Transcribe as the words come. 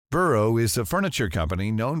Burrow is a furniture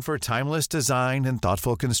company known for timeless design and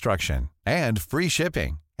thoughtful construction, and free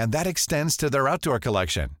shipping, and that extends to their outdoor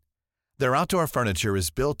collection. Their outdoor furniture is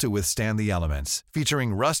built to withstand the elements,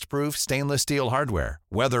 featuring rust-proof stainless steel hardware,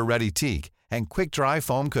 weather-ready teak, and quick-dry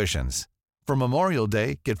foam cushions. For Memorial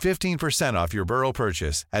Day, get 15% off your Burrow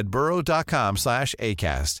purchase at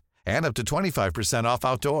burrow.com/ACAST and up to 25% off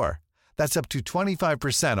outdoor. That's up to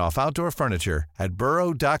 25% off outdoor furniture at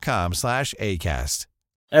burrow.com/ACAST.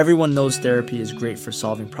 Everyone knows therapy is great for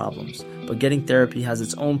solving problems, but getting therapy has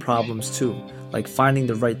its own problems too, like finding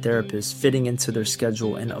the right therapist, fitting into their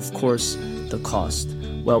schedule, and of course, the cost.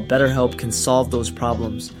 Well, BetterHelp can solve those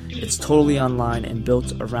problems. It's totally online and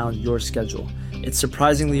built around your schedule. It's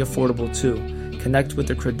surprisingly affordable too. Connect with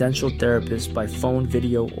a credentialed therapist by phone,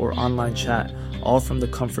 video, or online chat, all from the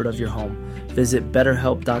comfort of your home. Visit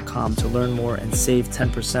BetterHelp.com to learn more and save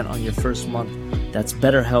 10% on your first month. That's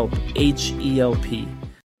BetterHelp, H-E-L-P.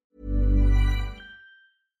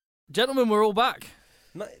 Gentlemen, we're all back.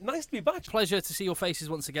 Nice to be back. Pleasure to see your faces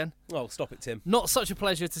once again. Oh, stop it, Tim. Not such a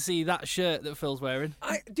pleasure to see that shirt that Phil's wearing.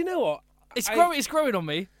 Do you know what? It's growing on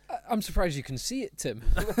me. I'm surprised you can see it, Tim.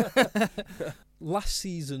 Last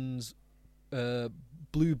season's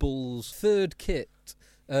Blue Bulls third kit,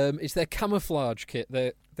 it's their camouflage kit.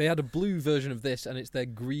 They had a blue version of this, and it's their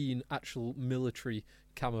green actual military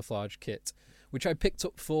camouflage kit, which I picked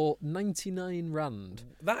up for 99 rand.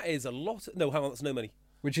 That is a lot. No, hang on, that's no money.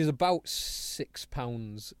 Which is about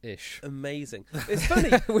 £6-ish. Amazing. It's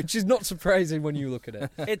funny. Which is not surprising when you look at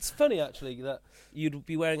it. It's funny, actually, that you'd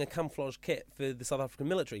be wearing a camouflage kit for the South African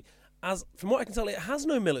military. As from what I can tell, it has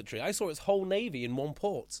no military. I saw its whole navy in one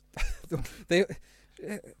port.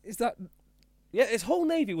 Is that... Yeah, its whole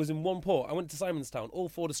navy was in one port. I went to Simonstown. All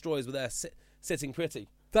 4 destroyers were there sitting pretty.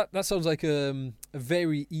 That sounds like a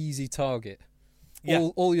very easy target. Yeah.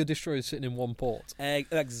 All your destroyers sitting in one port.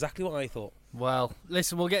 Exactly what I thought. Well,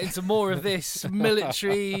 listen, we'll get into more of this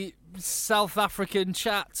military South African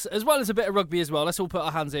chat, as well as a bit of rugby as well. Let's all put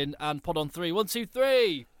our hands in and pod on 3. 1, 2,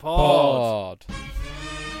 3. Pod.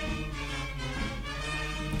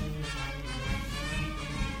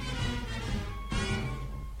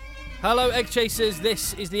 Hello, Egg Chasers.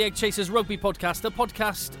 This is the Egg Chasers Rugby Podcast, the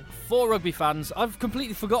podcast for rugby fans. I've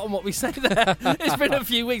completely forgotten what we said there. It's been a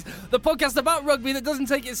few weeks. The podcast about rugby that doesn't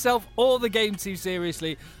take itself or the game too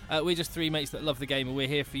seriously. We're just 3 mates that love the game, and we're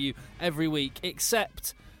here for you every week,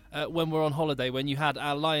 except when we're on holiday, when you had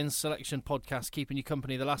our Lions Selection podcast keeping you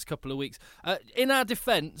company the last couple of weeks. In our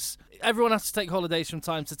defence, everyone has to take holidays from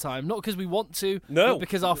time to time, not because we want to, but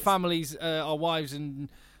because our families, our wives and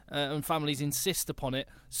families insist upon it.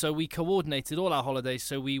 So we coordinated all our holidays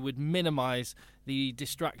so we would minimise the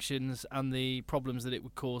distractions and the problems that it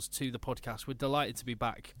would cause to the podcast. We're delighted to be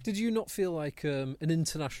back. Did you not feel like an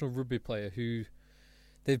international rugby player who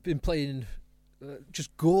they've been playing,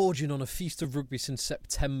 just gorging on a feast of rugby since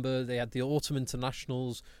September? They had the autumn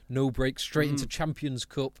internationals, no break, straight into Champions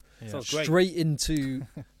Cup, straight into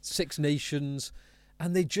Six Nations,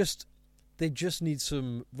 and they just need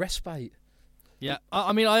some respite. Yeah,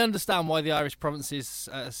 I mean, I understand why the Irish provinces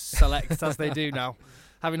select as they do now,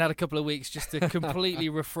 having had a couple of weeks just to completely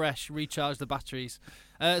refresh, recharge the batteries.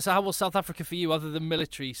 So how was South Africa for you, other than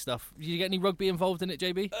military stuff? Did you get any rugby involved in it,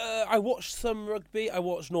 JB? I watched some rugby. I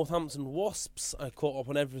watched Northampton Wasps. I caught up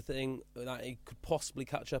on everything that I could possibly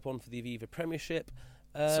catch up on for the Aviva Premiership.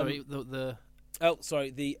 Sorry, the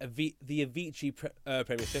Avicii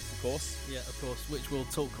Premiership, of course. Yeah, of course, which we'll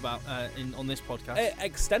talk about on this podcast.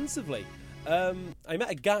 Extensively. I met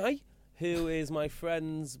a guy who is my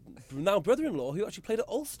friend's now brother-in-law who actually played at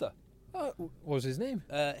Ulster. What was his name?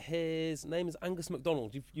 His name is Angus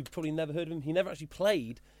MacDonald. You've probably never heard of him. He never actually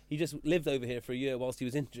played. He just lived over here for a year whilst he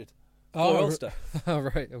was injured. For Ulster.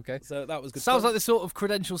 Right, okay. So that was good. Sounds like the sort of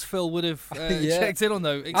credentials Phil would have checked in on,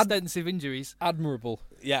 though. Extensive injuries. Admirable.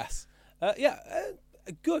 Yes.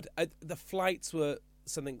 Good. The flights were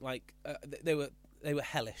something like they were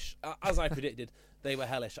hellish, as I predicted. They were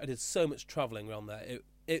hellish. I did so much travelling around there.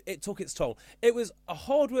 It took its toll. It was a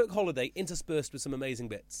hard work holiday interspersed with some amazing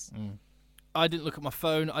bits. I didn't look at my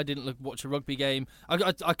phone. I didn't watch a rugby game.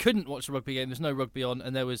 I couldn't watch a rugby game. There's no rugby on,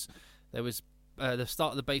 and there was the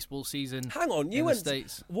start of the baseball season. Hang on, you in went the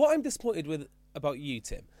States. What I'm disappointed about you,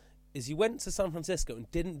 Tim, is you went to San Francisco and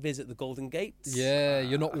didn't visit the Golden Gates. Yeah,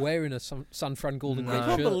 you're not wearing a San Fran Golden Gate shirt. I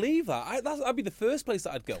can't believe that. That'd be the first place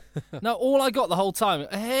that I'd go. No, all I got the whole time,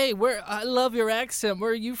 hey, I love your accent.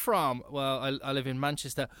 Where are you from? Well, I live in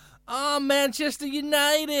Manchester. Oh, Manchester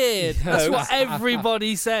United. That's what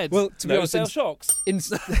everybody said. Well, to be honest, shocks. In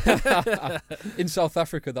South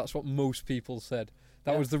Africa, that's what most people said.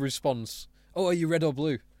 That was the response. Oh, are you red or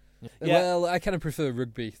blue? Yeah. Well, I kind of prefer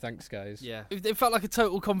rugby. Thanks, guys. Yeah. It felt like a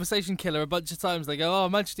total conversation killer a bunch of times. They go, oh,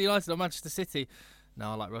 Manchester United or Manchester City.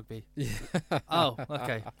 No, I like rugby. Yeah. Oh,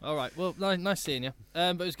 okay. All right. Well, nice seeing you.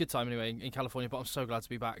 But it was a good time anyway in California. But I'm so glad to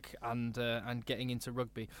be back and getting into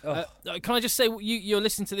rugby. Oh. Can I just say, you're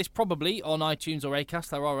listening to this probably on iTunes or Acast.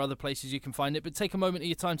 There are other places you can find it. But take a moment of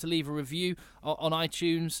your time to leave a review on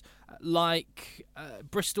iTunes, like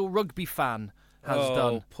Bristol Rugby Fan has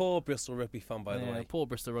done. Poor Bristol Rugby fan, by the way. Poor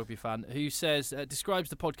Bristol Rugby fan, who says, describes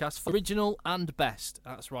the podcast for original and best.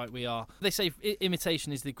 That's right, we are. They say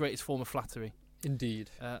imitation is the greatest form of flattery. Indeed.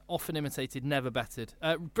 Often imitated, never bettered.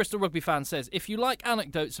 Bristol Rugby fan says, if you like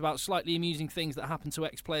anecdotes about slightly amusing things that happen to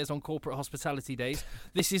ex-players on corporate hospitality days,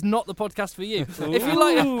 this is not the podcast for you.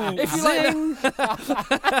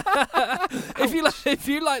 If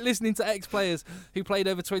you like listening to ex-players who played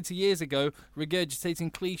over 20 years ago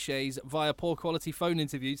regurgitating cliches via poor quality phone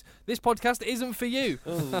interviews, this podcast isn't for you.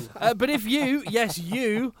 But if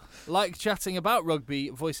you like chatting about rugby,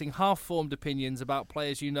 voicing half-formed opinions about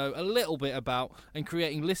players you know a little bit about, and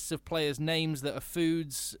creating lists of players' names that are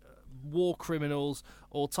foods, war criminals,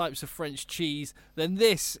 or types of French cheese, then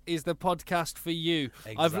this is the podcast for you.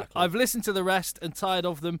 Exactly. I've listened to the rest and tired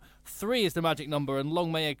of them. 3 is the magic number, and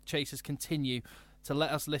long may Egg Chasers continue to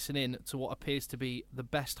let us listen in to what appears to be the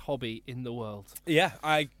best hobby in the world. Yeah,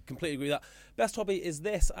 I completely agree with that. Best hobby is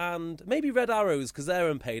this, and maybe Red Arrows, because they're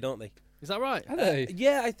unpaid, aren't they? Is that right? Are they?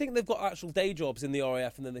 Yeah, I think they've got actual day jobs in the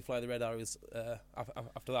RAF, and then they fly the Red Arrows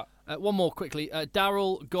after that. One more quickly.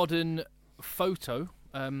 Daryl Godden Photo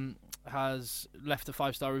has left a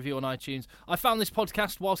 5-star review on iTunes. I found this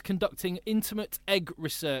podcast whilst conducting intimate egg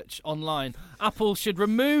research online. Apple should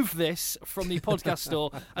remove this from the podcast store,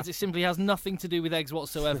 as it simply has nothing to do with eggs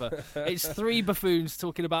whatsoever. It's 3 buffoons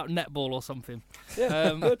talking about netball or something.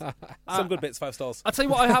 Yeah, good. Some good bits, 5 stars. I'll tell you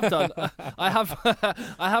what I have done.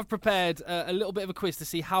 I have prepared a little bit of a quiz to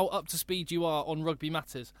see how up to speed you are on rugby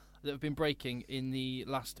matters that have been breaking in the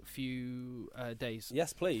last few days.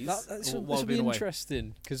 Yes, please. This while will be being away.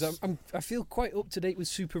 interesting because I feel quite up to date with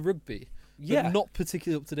Super Rugby, Yeah. but not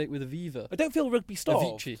particularly up to date with Aviva. I don't feel rugby starved.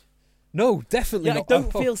 Avicii. No, definitely Yeah, not. I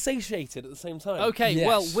don't feel satiated at the same time. Okay, Yes.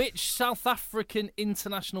 well, which South African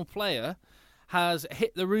international player has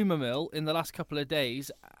hit the rumour mill in the last couple of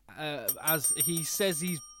days, as he says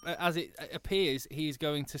as it appears, he's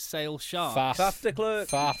going to sail sharp. Faf. Faf de Klerk.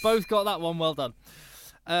 Faf. Both got that one, well done.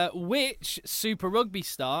 Which Super Rugby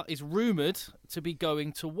star is rumoured to be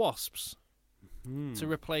going to Wasps to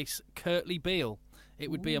replace Curtly Beale? It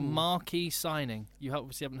would be a marquee signing. You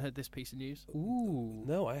obviously haven't heard this piece of news. Ooh.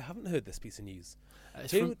 No, I haven't heard this piece of news.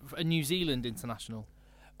 It's Who- from a New Zealand international.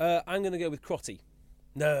 I'm going to go with Crotty.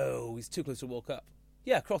 No, he's too close to World Cup.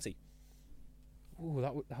 Yeah, Crotty. Ooh,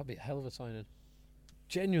 that'd be a hell of a signing.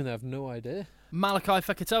 Genuinely, I have no idea. Malachi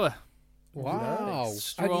Fekitoa. Wow.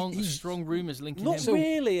 Strong rumours linking Not him.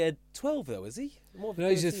 really a 12, though, is he? More of a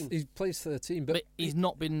No, 13. he plays 13, but But he's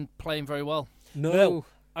not been playing very well. no.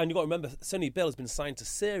 And you've got to remember, Sonny Bill has been signed to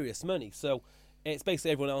serious money, so it's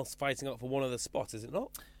basically everyone else fighting out for one other spot, is it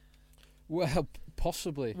not? Well,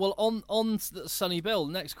 possibly. Well, on Sonny Bill,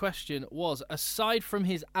 next question was, aside from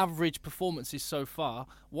his average performances so far,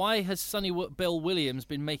 why has Sonny Bill Williams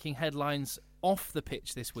been making headlines off the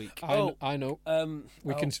pitch this week? I know.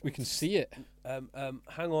 We can see it. Hang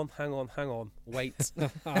on. Wait.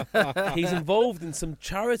 He's involved in some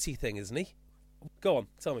charity thing, isn't he? Go on,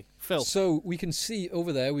 tell me. Phil. So we can see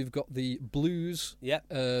over there we've got the Blues Yeah.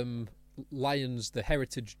 Lions, the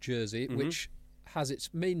heritage jersey, which has its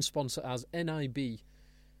main sponsor as NIB,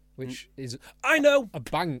 which is I know. a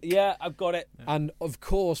bank. Yeah, I've got it. And of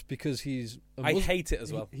course, because he's I hate it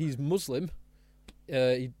as well. He's Muslim.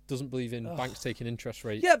 He doesn't believe in banks taking interest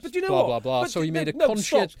rates. Yeah, but you know blah, what? Blah blah. But So he made a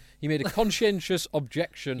stop. he made a conscientious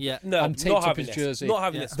objection. Yeah. No, and not taped up having his this. jersey. Not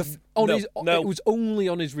having Yeah. this. It was only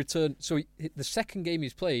on his return. So the second game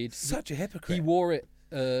he's played, Such a hypocrite. he wore it.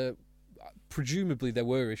 Presumably there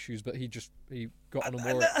were issues, but he got on and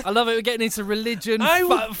wore it. I love it. We're getting into religion, I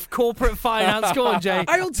will- corporate finance. Go on, Jay.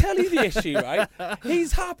 I'll tell you the issue, right?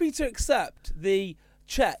 He's happy to accept the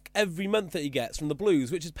check every month that he gets from the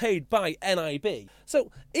Blues, which is paid by NIB.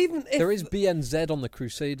 So even if There is BNZ on the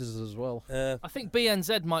Crusaders as well. I think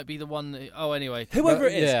BNZ might be the one. Anyway. whoever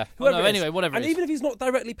it is, Yeah. whoever no, it is. anyway, whatever And it is. even if he's not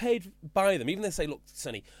directly paid by them, even if they say, "Look,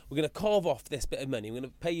 Sonny, we're going to carve off this bit of money. We're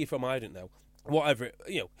going to pay you from I don't know, whatever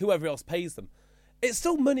whoever else pays them." It's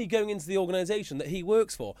still money going into the organisation that he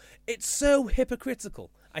works for. It's so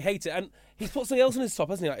hypocritical. I hate it. And he's put something else on his top,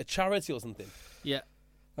 hasn't he? Like a charity or something. Yeah.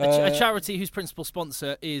 A charity whose principal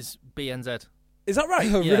sponsor is BNZ. Is that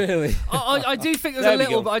right? Oh, Yeah. really? I do think there's There a we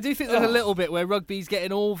little go. bit. I do think there's a little bit where rugby's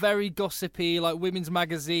getting all very gossipy, like Women's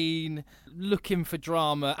Magazine, looking for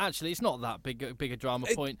drama. Actually, it's not that big a drama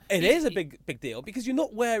point. It is a big deal because you're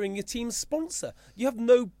not wearing your team's sponsor. You have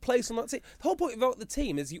no place on that team. The whole point about the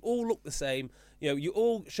team is you all look the same. You know, you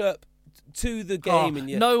all show up to the game in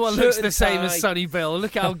your no one shirt looks and the same tie. as Sonny Bill.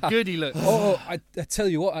 Look how good he looks. Oh, I tell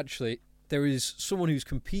you what, actually, there is someone who's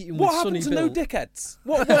competing What with happened Sonny to Bill. no dickheads?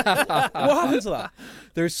 What happened to that?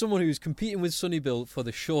 There is someone who's competing with Sonny Bill for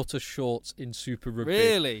the shortest shorts in Super Rugby.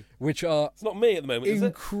 Really? Which are It's not me at the moment, is it?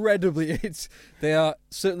 incredibly. They are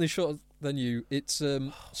certainly shorter than you. It's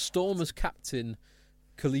Stormers captain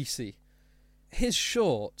Khaleesi. His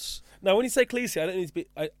shorts. Now, when you say Khaleesi, I don't need to be.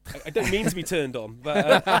 I don't mean to be turned on,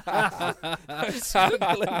 but I'm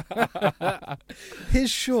struggling. His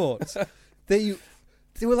shorts. They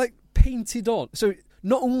were like painted on. So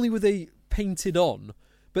not only were they painted on,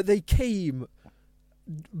 but they came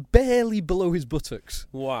barely below his buttocks.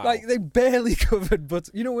 Wow. Like they barely covered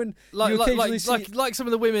buttocks. You know when Like, you like, occasionally like, see. like some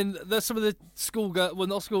of the women, some of the schoolgirls, well,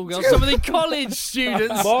 not schoolgirls, some of the college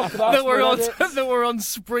students Mark, that's that were on brilliant. that were on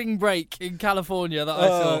spring break in California that I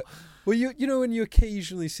saw. Well, you know when you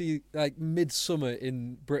occasionally see like midsummer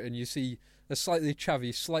in Britain, you see a slightly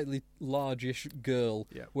chavvy, slightly largish girl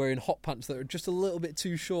Yeah. wearing hot pants that are just a little bit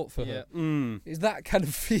too short for her. Mm. Is that kind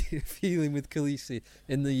of feeling with Khaleesi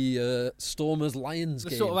in the Stormers Lions The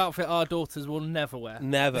game? sort of outfit our daughters will never wear.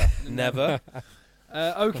 Never.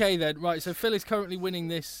 Okay then, right, so Phil is currently winning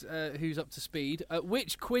this, who's up to speed.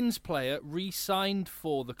 Which Quins player re-signed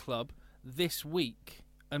for the club this week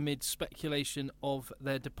amid speculation of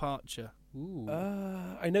their departure? Ooh.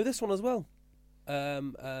 I know this one as well.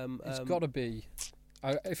 It's got to be.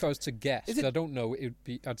 If I was to guess, Is 'cause it- I don't know, it would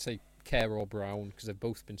be. I'd say Kerr or Brown because they've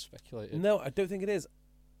both been speculated. No, I don't think it is.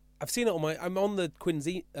 I've seen it on my. I'm on the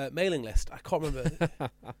Quincy mailing list. I can't remember.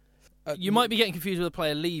 You might be getting confused with a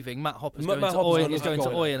player leaving. Matt Hopper's Matt going to Hopper's Oyonnax. going to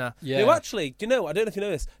Oyonnax. Yeah. No, actually, do you know? I don't know if you know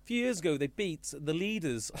this. A few years ago, they beat the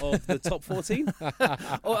leaders of the top 14.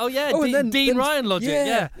 Oh yeah, Oh, and then- Dean then- Ryan logic.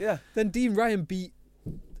 yeah. Yeah. Then Dean Ryan beat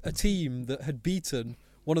a team that had beaten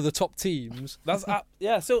one of the top teams. That's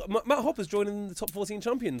yeah. So Matt Hopper's joining the top 14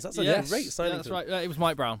 champions. That's a Yes. great signing. Yeah, that's to him. right. It was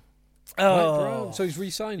Mike Brown. Oh, Mike Brown. So he's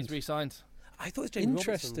re-signed. He's re-signed. I thought it was Jamie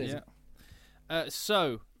Interesting. Robertson. Yeah.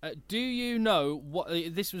 Do you know what?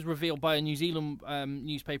 This was revealed by a New Zealand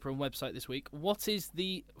newspaper and website this week. What is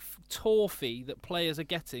the tour fee that players are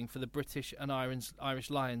getting for the British and Irish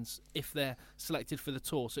Lions if they're selected for the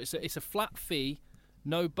tour? So it's a flat fee,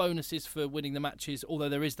 no bonuses for winning the matches, although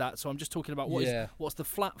there is that. So I'm just talking about what's the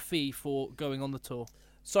flat fee for going on the tour?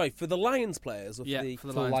 Sorry, for the Lions players. Or Yeah, for for the,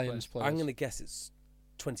 the For Lions Lions players. players. I'm going to guess it's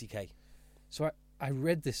 20k. So I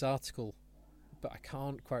read this article, but I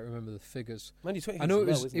can't quite remember the figures. Man, you 20 I know low, it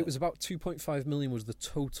was isn't it was about 2.5 million was the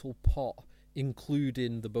total pot,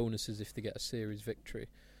 including the bonuses if they get a series victory.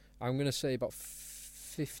 I'm going to say about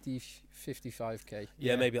 55k.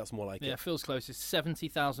 Yeah, maybe that's more like Yeah, it. Phil's close. It's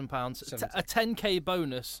 £70,000. 70. A 10k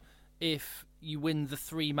bonus if you win the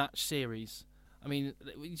 3-match series. I mean,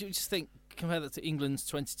 you just think, compare that to England's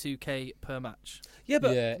 22k per match. Yeah,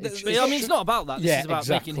 but Yeah, th- it's- But I mean, it's not about that. This Yeah, is about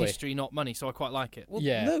making exactly. history, not money. So I quite like it. Well,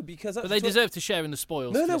 Yeah. no, because But that's they tw- deserve to share in the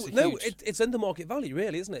spoils. No, 'cause no, it's huge. it's under market value,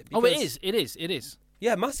 really, isn't it? Oh, it Because- is. It is.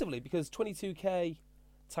 Yeah, massively, because 22k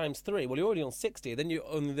times 3. Well, you're already on 60. Then you're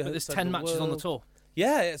on the. But there's side 10 of matches on the world. tour.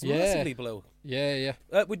 Yeah, it's Yeah. massively below. Yeah.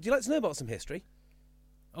 Would you like to know about some history?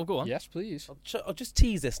 Oh, go on. Yes, please. I'll just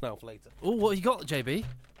tease this now for later. Oh, what have you got, JB?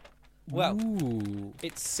 Well, Ooh.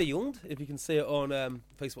 it's sealed, if you can see it on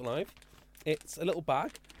Facebook Live. It's a little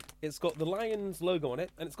bag. It's got the Lions logo on it,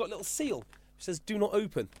 and it's got a little seal which says "Do not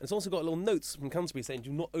open." It's also got little notes from Canterbury saying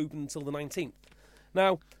 "Do not open until the 19th."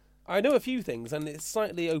 Now, I know a few things, and it's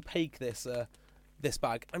slightly opaque. This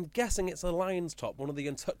bag. I'm guessing it's a Lions top, one of the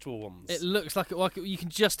untouchable ones. It looks like you can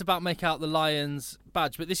just about make out the Lions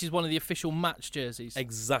badge, but this is one of the official match jerseys.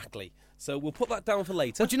 Exactly. So we'll put that down for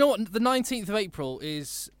later. Well, do you know what? The 19th of April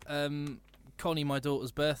is Connie, my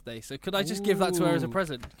daughter's birthday. So could I just give that to her as a Ooh.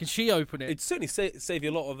 present? Can she open it? It'd certainly save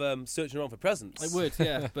you a lot of searching around for presents. It would,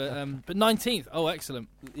 yeah. But 19th. Oh, excellent.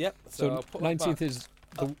 Yep. So So I'll put that 19th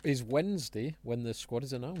back, is Wednesday when the squad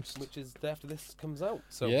is announced. which is the day after this comes out.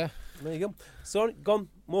 So Yeah. there you go. Sorry, gone.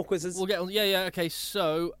 More quizzes. We'll get on. Yeah. Okay.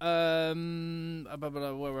 So, where am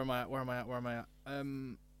I at?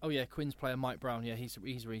 Oh yeah, Quins player Mike Brown. Yeah, he's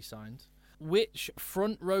re-signed. Which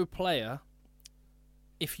front row player,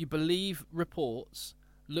 if you believe reports,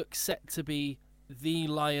 looks set to be the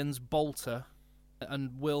Lions bolter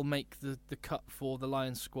and will make the cut for the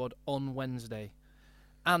Lions squad on Wednesday?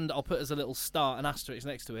 And I'll put as a little star, an asterisk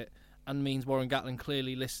next to it. and means Warren Gatland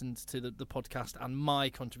clearly listened to the podcast and my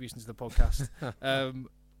contributions to the podcast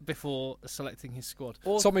before selecting his squad.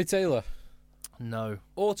 Tommy Taylor. No.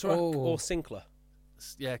 Ortarak Oh. or Sinclair?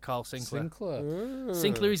 Yeah, Carl Sinclair. Sinclair.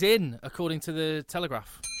 Sinclair is in, according to the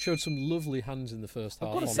Telegraph. Showed some lovely hands in the first half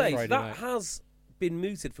I've got to on say, Friday that night. has been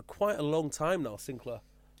mooted for quite a long time now, Sinclair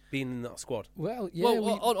being in that squad. Well, yeah.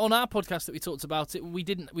 Well, on our podcast that we talked about it, he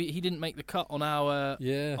didn't make the cut on our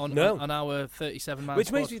yeah. on our 37-man Which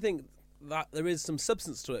squad. makes me think that there is some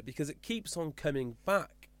substance to it because it keeps on coming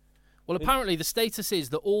back. Well, apparently the status is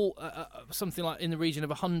that all something like in the region of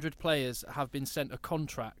 100 players have been sent a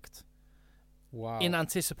contract Wow. in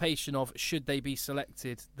anticipation of should they be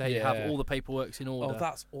selected. They Yeah. have all the paperwork in order. Oh,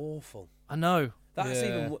 that's awful. I know. That's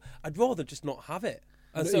Yeah. even. I'd rather just not have it.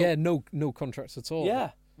 And No- so, yeah, no contracts at all.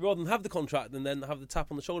 yeah, rather than have the contract and then have the tap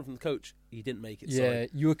on the shoulder from the coach. You didn't make it. Yeah, Sorry.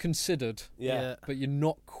 you were considered, Yeah. but you're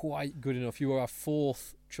not quite good enough. You were our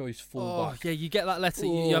fourth choice Oh, fullback. yeah, you get that letter,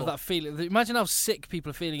 you have Oh. that feeling. Imagine how sick people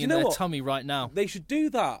are feeling Do you in know their what? tummy right now. They should do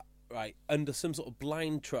that right under some sort of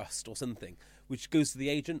blind trust or something, which goes to the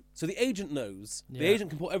agent. So the agent knows. The Yeah. agent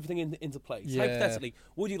can put everything into place. Yeah. Hypothetically,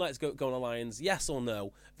 would you like to go on Alliance? Yes or no?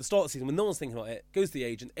 At the start of the season, when no one's thinking about it, goes to the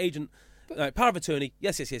agent. Agent, power of attorney.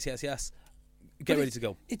 Yes. Get ready to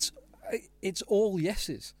go. It's all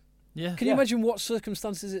yeses. Yeah. Can you imagine what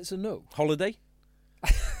circumstances it's a no? Holiday.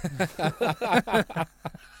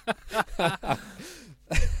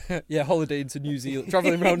 Yeah, holiday into New Zealand,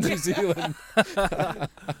 travelling around New Zealand.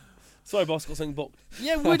 Sorry, boss, got something booked.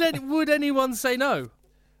 Yeah, would anyone say no?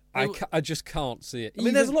 I just can't see it. I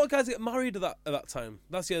mean, there's a lot of guys that get married at that time.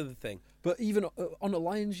 That's the other thing. But even on a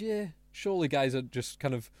Lions year, surely guys are just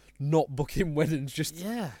kind of not booking weddings, just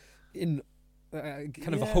Yeah. in kind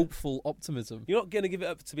of a Yeah. hopeful optimism. You're not going to give it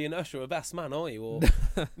up to be an usher or a best man, are you? Or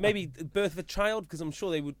maybe birth of a child, because I'm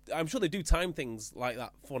sure they would. I'm sure they do time things like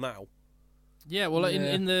that for now. Yeah, well,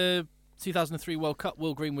 Yeah. In the 2003 World Cup,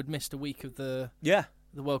 Will Greenwood missed a week of the Yeah.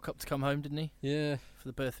 World Cup to come home, didn't he? Yeah. For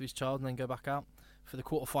the birth of his child and then go back out for the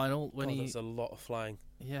quarter-final when God, he... there's a lot of flying.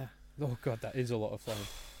 Yeah. Oh God, that is a lot of fun.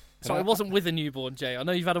 So it wasn't with a newborn, Jay. I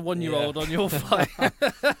know you've had a one-year-old on your flight.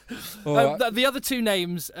 Oh, the other two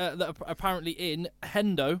names that are apparently in,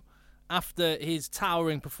 Hendo, after his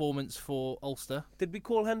towering performance for Ulster. Did we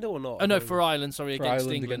call Hendo or not? Oh, no, for Ireland, sorry, for against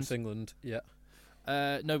Ireland England. against England,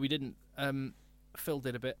 yeah. No, we didn't. Phil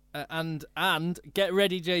did a bit. And get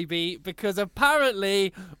ready, JB, because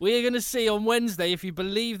apparently we're going to see on Wednesday, if you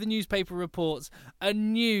believe the newspaper reports, a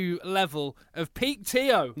new level of peak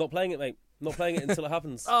Teo. Not playing it, mate. Not playing it until it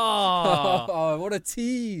happens. Oh, Oh, what a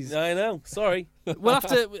tease! I know. Sorry. we'll have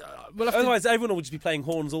to. Otherwise, everyone will just be playing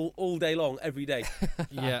horns all day long, every day.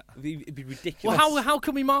 Yeah. It'd be Well, ridiculous. how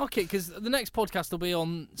can we mark it? Because the next podcast will be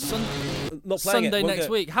on Not playing Sunday it, won't next it?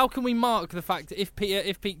 week. How can we mark the fact that if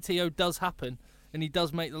peak Teo does happen and he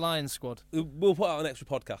does make the Lions squad? We'll put out an extra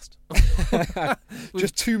podcast.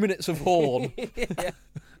 Just 2 minutes of horn.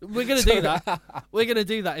 We're going to do that. We're going to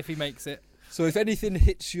do that if he makes it. So if anything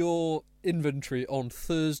hits your inventory on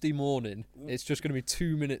Thursday morning, it's just going to be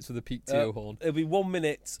 2 minutes of the Peak Teo horn. It'll be 1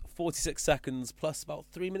 minute, 46 seconds, plus about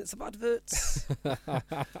 3 minutes of adverts.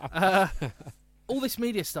 All this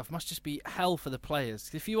media stuff must just be hell for the players.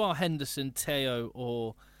 If you are Henderson, Teo,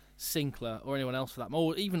 or Sinclair, or anyone else for that,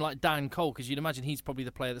 or even like Dan Cole, because you'd imagine he's probably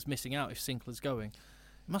the player that's missing out if Sinclair's going.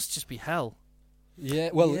 It must just be hell. Yeah,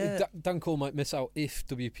 well, Yeah. Dan Cole might miss out if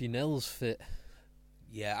WP Nell's fit.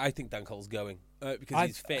 Yeah, I think Dan Cole's going because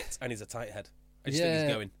he's fit and he's a tight head. I just yeah, think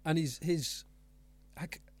he's going. and his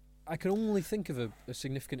I can only think of a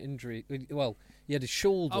significant injury. Well, he had his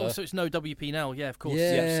shoulder. Oh, so it's no WP now. Yeah, of course.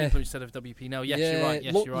 Yeah. Sinclair instead of WP now. Yes, you're right.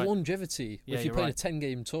 Yes, you're right. Longevity. Yeah, if you're you're playing right. a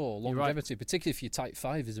 10-game tour, You're right. longevity, particularly if you're tight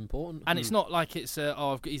 5, is important. And it's not like it's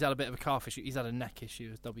he's had a bit of a calf issue. He's had a neck issue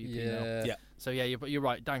as WP now. yeah. Yeah. So yeah, you're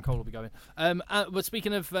right. Dan Cole will be going. But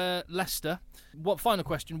speaking of Leicester, what final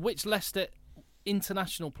question? Which Leicester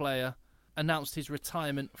international player announced his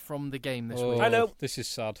retirement from the game this Oh, week? I know. This is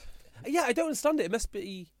sad. Yeah, I don't understand it. It must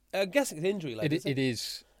be. I'm guessing it's injury. Like, It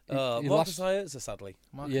is. He Marcus last, Iotza, sadly.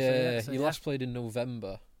 Marcus yeah, Iotza, he last played in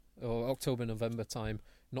November or October, November time.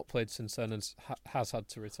 Not played since then and has had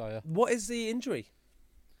to retire. What is the injury?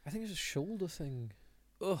 I think it's a shoulder thing.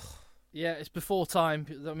 Ugh. Yeah, it's before time.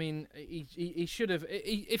 I mean, he should have.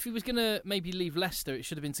 If he was going to maybe leave Leicester, it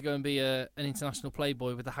should have been to go and be an international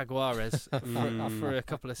playboy with the Jaguares for a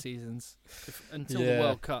couple of seasons until the Yeah.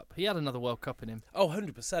 World Cup. He had another World Cup in him. Oh,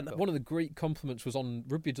 100%. One of the great compliments was on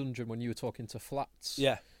Rugby Dungeon when you were talking to Flats.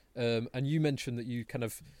 Yeah. And you mentioned that you kind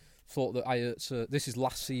of thought that Iotza, this is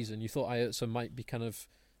last season, you thought Iotza might be kind of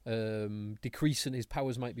decreasing, his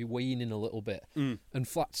powers might be waning a little bit. And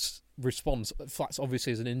Flat's response, Flat's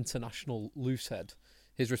obviously is an international loosehead.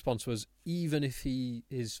 His response was, even if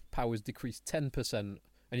his powers decreased 10%, and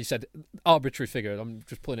he said, arbitrary figure, I'm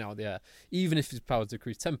just pulling it out of the air, even if his powers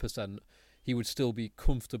decreased 10%, he would still be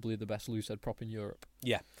comfortably the best loosehead prop in Europe.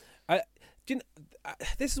 Yeah.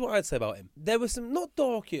 This is what I'd say about him. There were some, not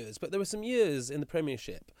dark years, but there were some years in the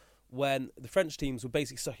Premiership when the French teams were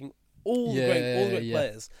basically sucking all the great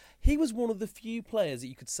players. He was one of the few players that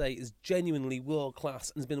you could say is genuinely world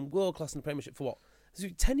class and has been world class in the Premiership for what? Is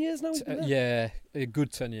it 10 years now? He's been there? Yeah, a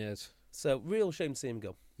good 10 years. So, real shame to see him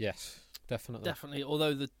go. Yes, definitely. Definitely.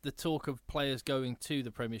 Although the talk of players going to the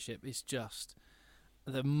Premiership is just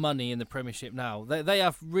the money in the Premiership now. They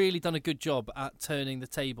have really done a good job at turning the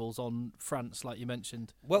tables on France, like you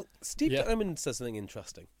mentioned. Well, Steve Diamond says something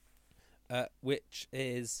interesting, which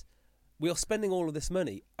is we are spending all of this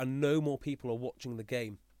money and no more people are watching the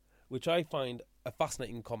game, which I find a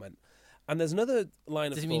fascinating comment. And there's another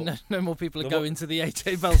line of Does he thought. mean no more people are going to the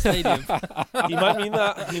AJ Bell Stadium? He might mean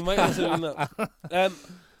that. He might also mean that.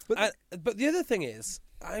 But the other thing is,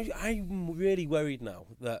 I'm really worried now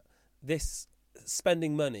that this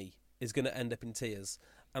spending money is going to end up in tears.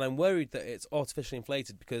 And I'm worried that it's artificially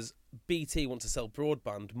inflated because BT want to sell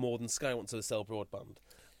broadband more than Sky wants to sell broadband.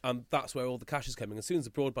 And that's where all the cash is coming. As soon as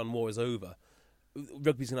the broadband war is over,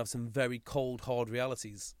 rugby's going to have some very cold, hard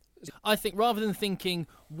realities. I think rather than thinking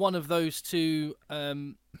one of those two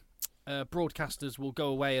broadcasters will go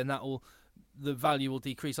away and the value will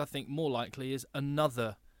decrease, I think more likely is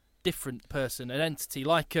another different person, an entity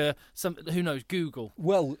like who knows, Google.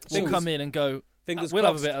 Well, will come in and go, fingers we'll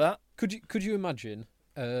crossed. have a bit of that. Could you imagine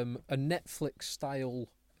a Netflix style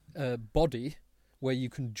body where you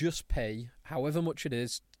can just pay however much it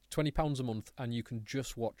is, £20 a month, and you can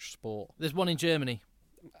just watch sport? There's one in Germany.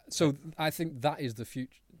 So I think that is the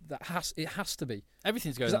future. It has to be.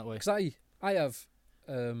 Everything's going that way. Because I have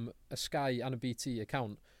a Sky and a BT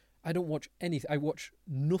account. I don't watch anything. I watch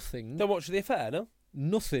nothing. Don't watch The Affair, no?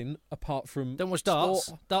 Nothing apart from Don't watch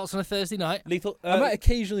sport. darts on a Thursday night. Lethal. I might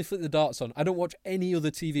occasionally flick the darts on. I don't watch any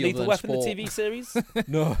other TV Lethal other than Weapon, sport. the TV series.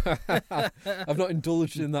 No, I've not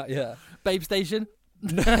indulged in that yet. Babe Station.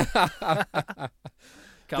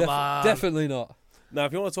 Come on. Definitely not. Now,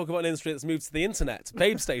 if you want to talk about an industry that's moved to the internet,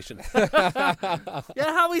 Babe Station. Yeah,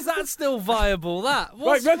 how is that still viable?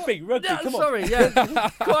 Right, rugby, Yeah, come on. sorry, yeah.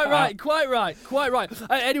 Quite right.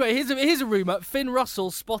 Anyway, here's a rumour. Finn Russell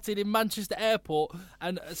spotted in Manchester Airport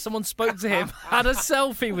and someone spoke to him, had a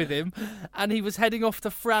selfie with him, and he was heading off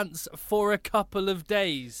to France for a couple of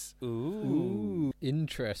days. Ooh,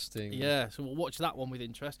 interesting. Yeah, so we'll watch that one with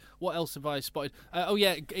interest. What else have I spotted?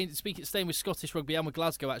 Staying with Scottish rugby and with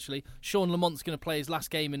Glasgow, actually, Sean Lamont's going to play his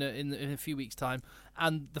last game in a few weeks' time,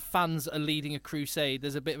 and the fans are leading a crusade.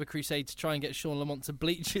 There's a bit of a crusade to try and get Sean Lamont to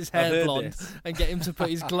bleach his hair blonde and get him to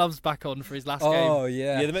put his gloves back on for his last game. Oh,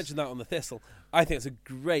 yeah. Yeah, they mentioned that on the Thistle. I think it's a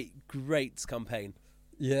great campaign.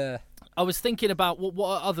 Yeah. I was thinking about what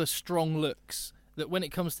are other strong looks that when it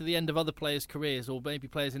comes to the end of other players' careers or maybe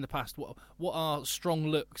players in the past, what are strong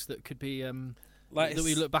looks that could be that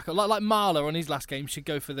we look back at, like Marler on his last game should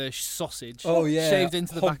go for the sausage. Oh yeah, shaved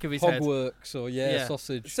into the back of his head. Hogworks or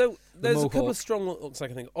sausage. So there's a couple mohawk. of strong looks. I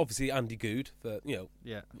think obviously Andy Good for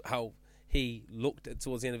how he looked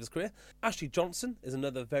towards the end of his career. Ashley Johnson is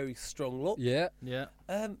another very strong look. Yeah.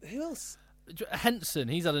 Who else? Henson,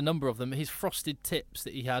 he's had a number of them. His frosted tips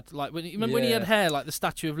that he had, like when he had hair like the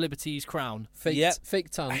Statue of Liberty's crown. Fake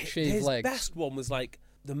tan, shaved his legs. best one was like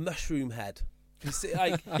the mushroom head. You see,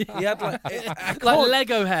 like he had like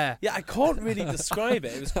Lego hair. Yeah, I can't really describe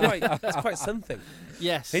it. It's quite something.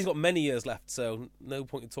 Yes, he's got many years left, so no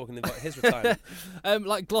point in talking about his retirement.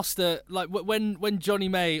 Like Gloucester, like when Johnny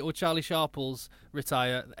May or Charlie Sharples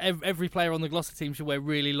retire, every player on the Gloucester team should wear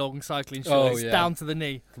really long cycling shorts down to the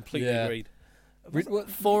knee. Completely agreed.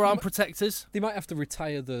 Forearm protectors. They might have to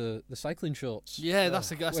retire the cycling shorts. Yeah,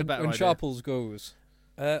 that's a better idea. When Sharples goes.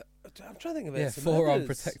 I'm trying to think of it. Yeah, forearm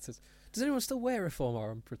protectors. Does anyone still wear a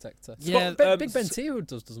forearm protector? Yeah, Big Ben Teo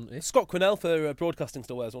does, doesn't he? Scott Quinnell for broadcasting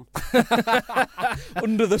still wears one.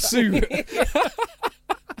 Under the suit.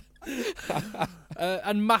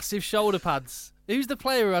 And massive shoulder pads. Who's the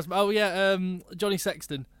player who has... Oh, yeah, Johnny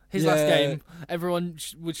Sexton. His last game, everyone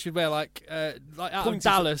should wear like out of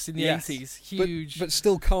Dallas in the 80s. Huge. But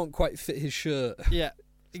still can't quite fit his shirt. Yeah,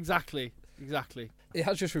 exactly. It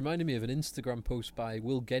has just reminded me of an Instagram post by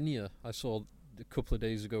Will Genia I saw a couple of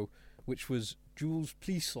days ago, which was Jules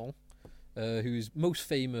Plisson, who is most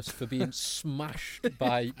famous for being smashed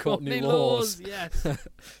by Courtney Laws. Yes.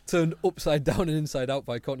 Turned upside down and inside out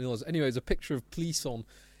by Courtney Laws. Anyway, it's a picture of Plisson.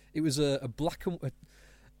 It was a black and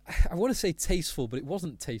I want to say tasteful, but it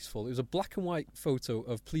wasn't tasteful. It was a black and white photo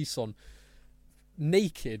of Plisson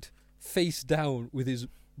naked, face down, with his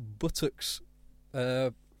buttocks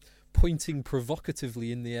pointing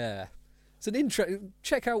provocatively in the air. It's an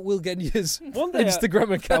check out Will Genya's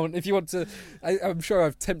Instagram account if you want to. I'm sure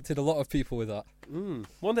I've tempted a lot of people with that.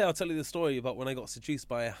 One day I'll tell you the story about when I got seduced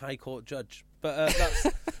by a High Court judge. But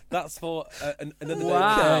that's for another day.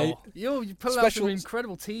 Wow. You pulled out some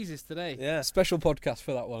incredible teasers today. Yeah. Special podcast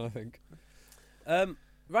for that one, I think.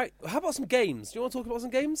 Right. How about some games? Do you want to talk about some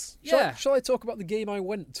games? Yeah. Shall I talk about the game I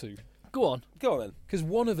went to? Go on. Go on then. Because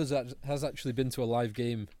one of us has actually been to a live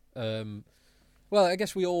game. Well, I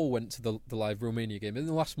guess we all went to the live Romania game. In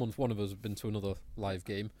the last month, one of us have been to another live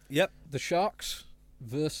game. Yep. The Sharks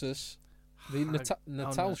versus the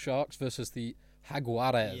Natal Sharks versus the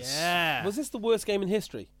Jaguares. Yeah. Was this the worst game in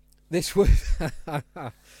history? This was...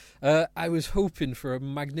 I was hoping for a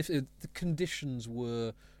magnificent... The conditions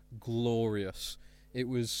were glorious. It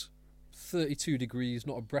was 32 degrees,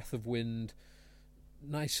 not a breath of wind.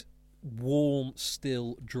 Nice, warm,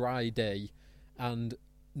 still, dry day. And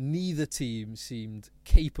neither team seemed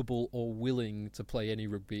capable or willing to play any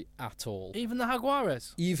rugby at all. Even the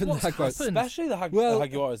Jaguares? Even What's the Jaguares. happened? Especially the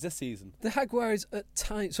Jaguares this season. The Jaguares at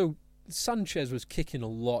times... So Sanchez was kicking a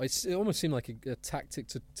lot. It almost seemed like a tactic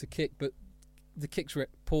to kick, but the kicks were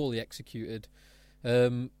poorly executed.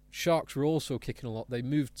 Sharks were also kicking a lot. They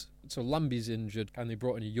moved... So Lambie's injured, and they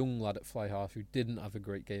brought in a young lad at fly half who didn't have a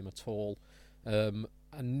great game at all. And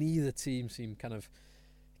neither team seemed kind of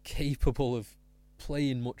capable of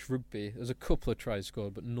playing much rugby. There's a couple of tries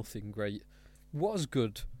scored, but nothing great. What was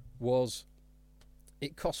good was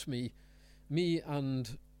it cost me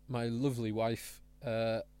and my lovely wife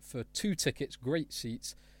for 2 tickets, great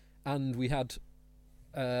seats, and we had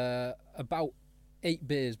about 8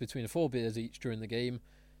 beers, between 4 beers each during the game.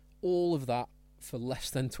 All of that for less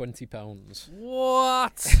than £20.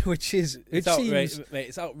 What? Which is... It's outrageous, mate.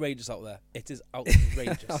 It's outrageous out there. It is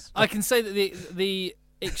outrageous. I can say that the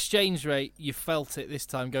exchange rate, you felt it this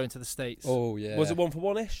time going to the States. Oh, yeah. Was it 1 for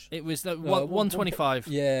 1-ish? It was 125.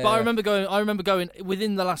 Yeah. But I remember going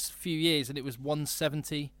within the last few years, and it was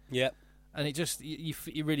 170. Yep. And it just, you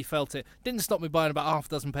really felt it. Didn't stop me buying about half a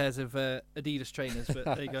dozen pairs of Adidas trainers, but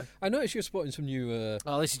there you go. I noticed you're spotting some new...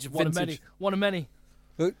 This is just one of many. One of many.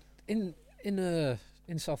 But in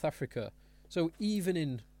South Africa, so even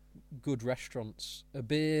in good restaurants, a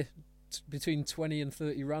beer between 20 and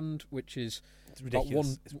 30 rand, which is it's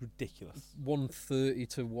ridiculous. It's ridiculous. 130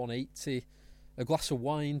 to 180. A glass of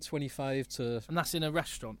wine, 25 to... And that's in a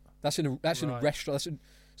restaurant? That's in a restaurant.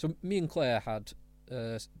 So me and Claire had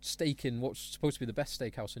steak in what's supposed to be the best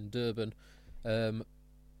steakhouse in Durban. A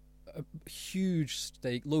huge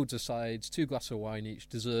steak, loads of sides, 2 glasses of wine each,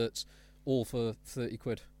 desserts, all for 30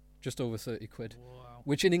 quid. Just over 30 quid. Wow.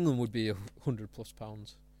 Which in England would be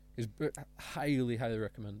 £100+. Is highly, highly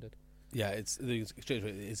recommended. Yeah, the exchange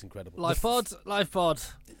rate is incredible. Live pod.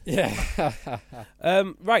 Yeah.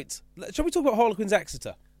 Right. Shall we talk about Harlequins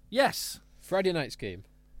Exeter? Yes. Friday night's game.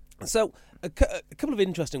 So, a couple of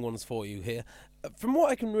interesting ones for you here. From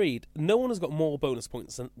what I can read, no one has got more bonus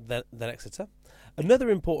points than Exeter.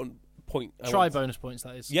 Another important point... Bonus points,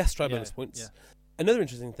 that is. Yes, bonus points. Yeah. Another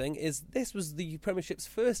interesting thing is this was the Premiership's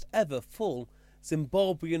first ever full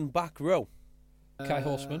Zimbabwean back row. Kai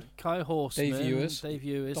Horseman, Dave Ewers,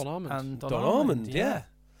 Don Armand. And Don Armand, yeah.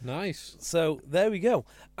 Nice. So there we go.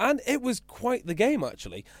 And it was quite the game,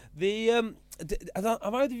 actually. Have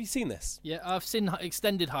either of you seen this? Yeah, I've seen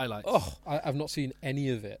extended highlights. Oh, I've not seen any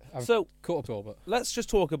of it. I've caught up to all, but let's just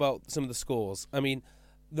talk about some of the scores. I mean,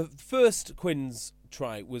 the first Quins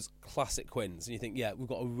try was classic Quins, and you think, yeah, we've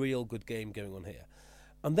got a real good game going on here.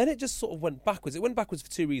 And then it just sort of went backwards. It went backwards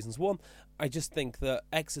for 2 reasons. One, I just think that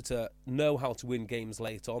Exeter know how to win games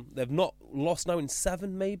late on. They've not lost now in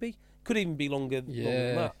 7, maybe. Could even be longer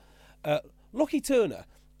than that. Lockie Turner,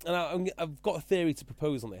 and I've got a theory to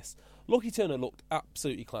propose on this. Lockie Turner looked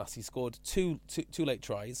absolutely class. He scored two late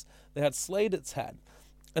tries. They had Slade at 10.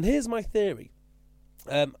 And here's my theory.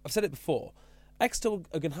 I've said it before. Exeter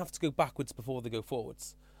are going to have to go backwards before they go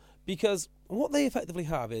forwards. Because what they effectively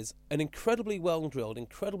have is an incredibly well-drilled,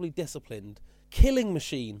 incredibly disciplined killing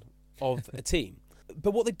machine of a team.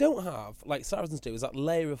 But what they don't have, like Saracens do, is that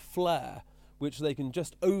layer of flair which they can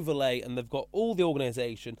just overlay, and they've got all the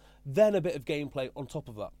organisation, then a bit of gameplay on top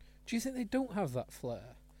of that. Do you think they don't have that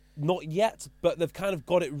flair? Not yet, but they've kind of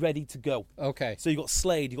got it ready to go. Okay. So you've got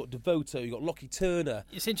Slade, you've got Devoto, you've got Lockie Turner.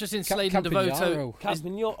 It's interesting, Slade and Devoto.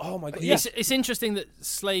 Campagnaro. Oh my God. Yes. It's interesting that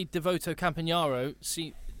Slade, Devoto, Campagnaro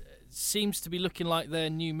seems to be looking like their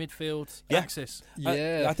new midfield axis.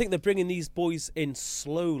 Yeah. I think they're bringing these boys in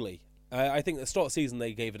slowly. I think at the start of the season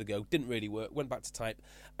they gave it a go, didn't really work, went back to type,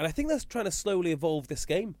 and I think they're trying to slowly evolve this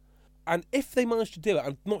game. And if they manage to do it,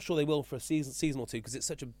 I'm not sure they will for a season or two because it's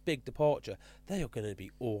such a big departure. They are going to be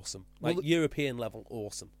awesome, like European level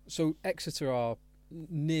awesome. So Exeter are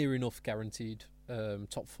near enough guaranteed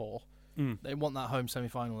top 4. They want that home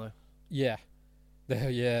semi-final though. Yeah,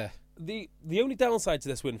 yeah. The only downside to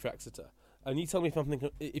this win for Exeter, and you tell me if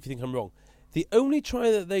you think I'm wrong, the only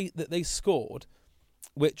try that they scored,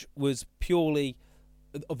 which was purely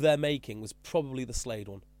of their making, was probably the Slade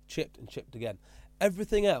one, chipped and chipped again.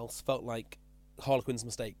 Everything else felt like Harlequin's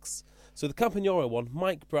mistakes. So the Campagnaro one,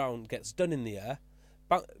 Mike Brown gets done in the air,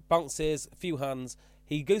 bounces, a few hands,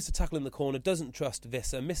 he goes to tackle in the corner, doesn't trust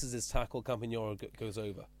Visser, misses his tackle, Campagnaro goes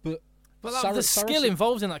over. But the skill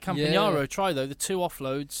involved in that Campagnaro try, though, the 2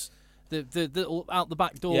 offloads, the out the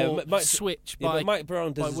back door switch by but Mike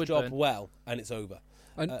Brown does his Woodburn. job well, and it's over.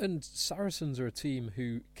 And Saracens are a team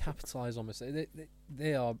who capitalise on mistakes.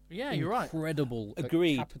 They are you're right. incredible.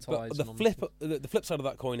 Agreed. Capitalising But on the flip side of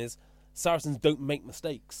that coin is Saracens don't make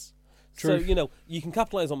mistakes. True. So, you can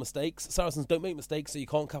capitalise on mistakes. Saracens don't make mistakes, so you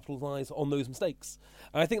can't capitalise on those mistakes.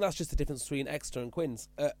 And I think that's just the difference between Exeter and Quins.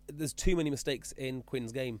 There's too many mistakes in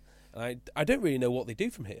Quins' game. And I don't really know what they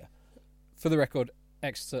do from here. For the record,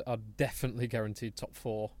 Exeter are definitely guaranteed top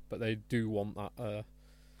 4, but they do want that.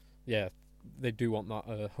 They do want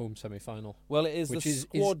that home semi-final. Well, it is which the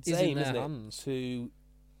squad's aim, in their isn't hands. it,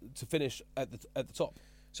 to finish at the top.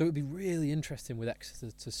 So it would be really interesting with Exeter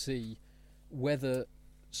to see whether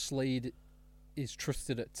Slade is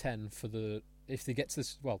trusted at 10 for the. If they get to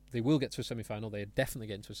this, well, they will get to a semi-final. They are definitely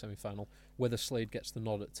getting to a semi-final. Whether Slade gets the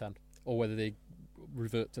nod at 10, or whether they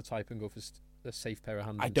revert to type and go for a safe pair of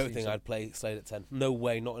hands. I don't think I'd play Slade at 10. No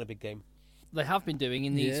way, not in a big game. They have been doing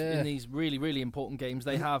in these really, really important games.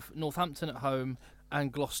 They have Northampton at home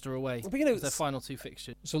and Gloucester away. But as their final 2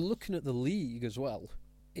 fixtures. So looking at the league as well,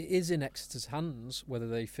 it is in Exeter's hands whether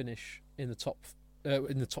they finish in the top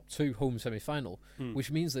 2 home semi-final,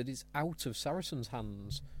 which means that it's out of Saracens'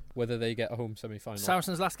 hands whether they get a home semi-final.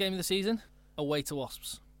 Saracens' last game of the season, away to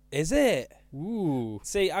Wasps. Is it? Ooh.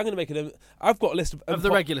 See, I'm going to make it. I've got a list of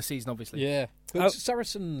the regular season, obviously. Yeah. But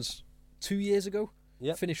Saracens 2 years ago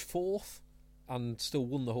finished 4th and still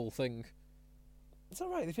won the whole thing. It's all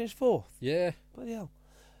right. They finished 4th. Yeah. Bloody hell.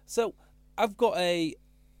 So I've got a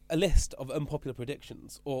list of unpopular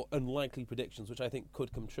predictions or unlikely predictions, which I think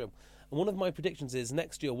could come true. And one of my predictions is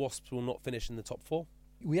next year Wasps will not finish in the top 4.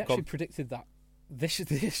 We actually predicted that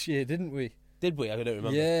this year, didn't we? Did we? I don't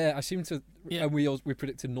remember. Yeah, I seem to. Yeah. And we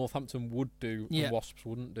predicted Northampton would do and Wasps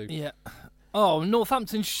wouldn't do. Yeah. Oh,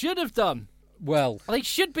 Northampton should have done. Well, they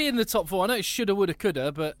should be in the top 4. I know it shoulda, woulda,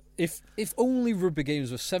 coulda, but if only rugby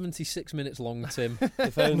games were 76 minutes long, Tim.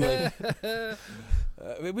 If only.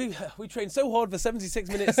 We trained so hard for 76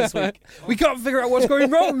 minutes this week. We can't figure out what's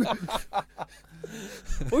going wrong.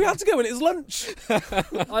 Well, we had to go when it was lunch.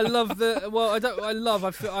 I love the. Well, I don't. I love.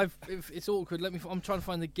 I feel. It's awkward. I'm trying to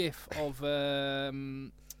find the GIF of.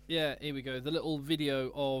 Yeah, here we go. The little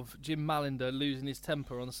video of Jim Mallender losing his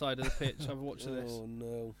temper on the side of the pitch. I've watched this. Oh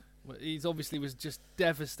no. He's obviously was just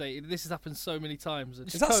devastated. This has happened so many times.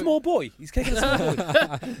 Is that small boy? He's kicking a small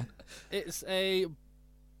boy. It's a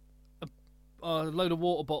load of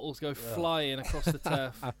water bottles go flying across the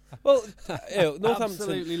turf. Well, Northampton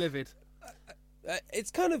absolutely livid.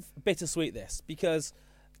 It's kind of bittersweet this because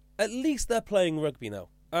at least they're playing rugby now,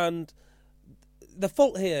 and the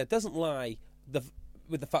fault here doesn't lie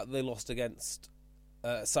with the fact that they lost against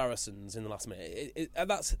Saracens in the last minute.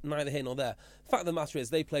 That's neither here nor there. The fact of the matter is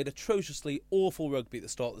they played atrociously awful rugby at the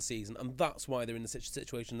start of the season, and that's why they're in the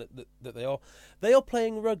situation that they are. They are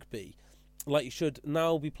playing rugby like you should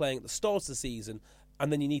now be playing at the start of the season,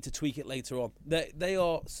 and then you need to tweak it later on. They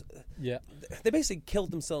basically killed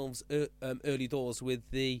themselves early doors with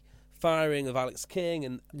the firing of Alex King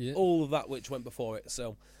and all of that which went before it.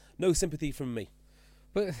 So no sympathy from me.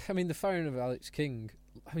 But I mean, the firing of Alex King.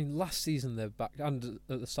 I mean, last season their back and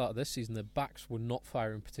at the start of this season their backs were not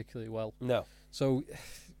firing particularly well. No. So,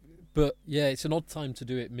 but yeah, it's an odd time to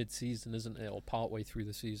do it mid-season, isn't it, or partway through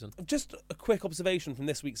the season? Just a quick observation from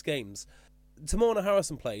this week's games. Tamona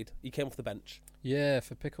Harrison played. He came off the bench. Yeah,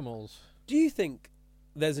 for Pickamoles. Do you think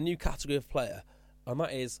there's a new category of player, and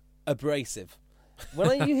that is abrasive?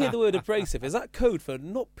 When you hear the word abrasive, is that code for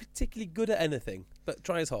not particularly good at anything, but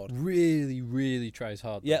tries hard? Really, really tries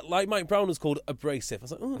hard. Yeah, like Mike Brown was called abrasive. I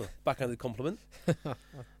was like, oh, backhanded compliment.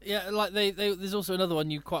 Yeah, like there's also another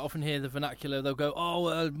one you quite often hear the vernacular. They'll go,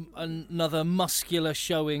 another muscular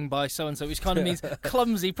showing by so and so, which kind of means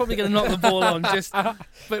clumsy, probably going to knock the ball on,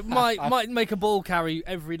 but might make a ball carry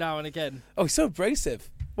every now and again. Oh, he's so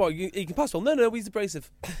abrasive. Well, he can pass well. No, he's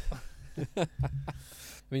abrasive. I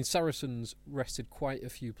mean, Saracens rested quite a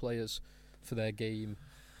few players for their game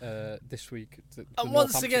this week. And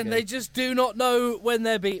once again, they just do not know when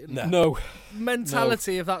they're beaten. No.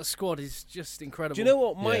 Mentality of that squad is just incredible. Do you know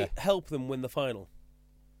what might help them win the final?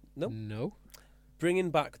 No.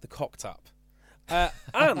 Bringing back the cock tap.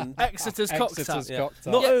 And Exeter's cock tap. Exeter's cock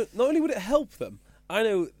tap. not only would it help them, I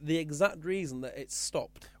know the exact reason that it's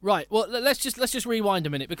stopped. Right. Well, let's just rewind a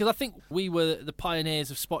minute, because I think we were the pioneers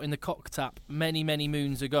of spotting the cock tap many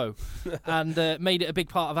moons ago, and made it a big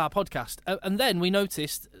part of our podcast. And then we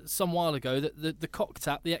noticed some while ago that the cock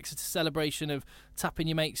tap, the Exeter celebration of tapping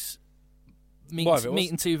your mates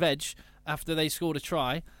meat and two veg after they scored a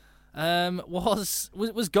try,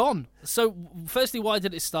 was gone. So, firstly, why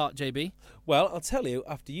did it start, JB? Well, I'll tell you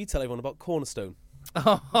after you tell everyone about Cornerstone.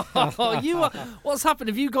 What's happened?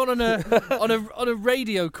 Have you gone on a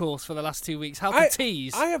radio course for the last 2 weeks? How to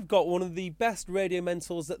tease? I have got one of the best radio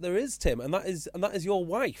mentors that there is, Tim, and that is your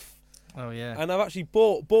wife. Oh yeah. And I've actually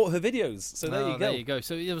bought her videos. So there you go. There you go.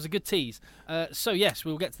 So it was a good tease. So yes,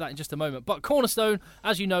 we'll get to that in just a moment. But Cornerstone,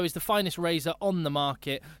 as you know, is the finest razor on the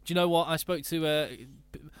market. Do you know what? I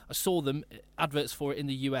saw them adverts for it in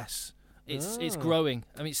the US. It's growing.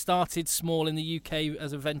 I mean, it started small in the UK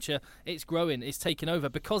as a venture. It's growing. It's taken over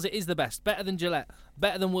because it is the best. Better than Gillette,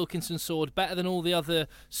 better than Wilkinson Sword, better than all the other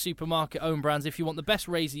supermarket own brands. If you want the best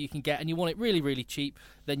razor you can get and you want it really, really cheap,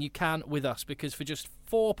 then you can with us, because for just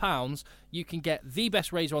 £4 you can get the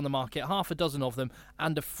best razor on the market, half a dozen of them,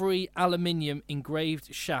 and a free aluminium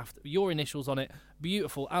engraved shaft, your initials on it.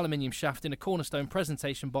 Beautiful aluminium shaft in a Cornerstone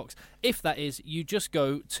presentation box. If that is, you just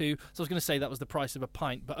go to... So I was going to say that was the price of a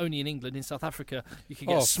pint, but only in England. In South Africa, you could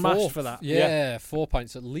get smashed for that. Yeah, 4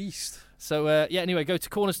 pints at least. So, anyway, go to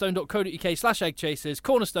cornerstone.co.uk/eggchasers,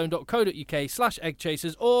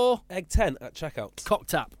 cornerstone.co.uk/eggchasers, or... Egg 10 at checkout. Cock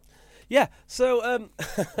tap. Yeah, so...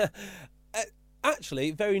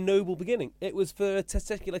 actually, very noble beginning. It was for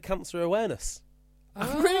testicular cancer awareness.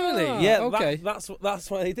 Really? Yeah, okay. That's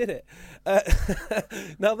why they did it.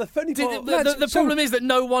 Now the funny part, The problem is that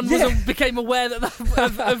no one became aware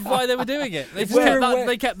of why they were doing it.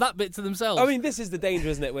 They kept that bit to themselves. I mean, this is the danger,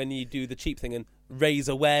 isn't it, when you do the cheap thing and raise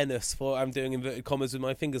awareness for... I'm doing inverted commas with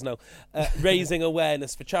my fingers now. Raising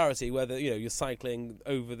awareness for charity, whether you're cycling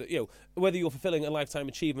over the whether you're fulfilling a lifetime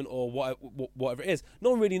achievement or whatever it is.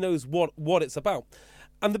 No one really knows what it's about.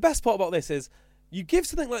 And the best part about this is, you give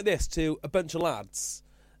something like this to a bunch of lads,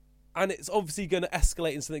 and it's obviously going to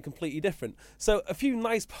escalate into something completely different. So a few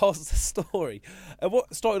nice parts of the story.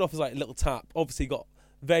 What started off as like a little tap, obviously got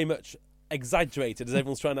very much exaggerated as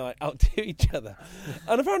everyone's trying to outdo each other.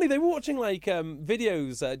 And apparently they were watching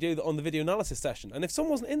videos on the video analysis session, and if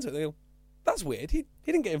someone wasn't into it, they go, "That's weird. He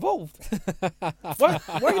didn't get involved." Why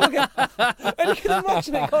are you not getting... And you can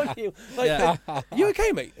imagine it, can't you? You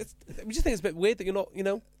okay, mate? We just think it's a bit weird that you're not,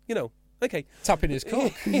 okay. Tapping his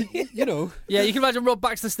cock, Yeah, you can imagine Rob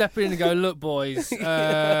Baxter stepping in and going, "Look, boys,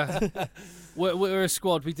 we're a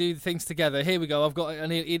squad. We do things together. Here we go. I've got..."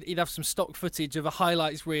 And he'd have some stock footage of a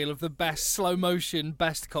highlights reel of the best slow motion,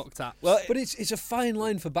 best cock taps. Well, but it's a fine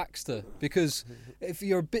line for Baxter, because if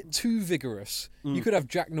you're a bit too vigorous, you could have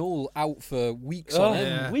Jack Noel out for weeks on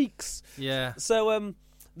end. Weeks. Yeah. So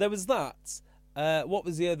there was that. What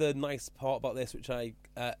was the other nice part about this, which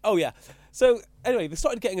so anyway, they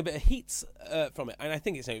started getting a bit of heat from it, and I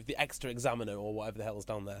think it's the Exeter Examiner or whatever the hell's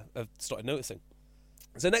down there have started noticing.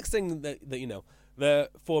 So next thing that they're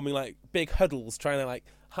forming like big huddles trying to like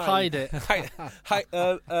hide it, hide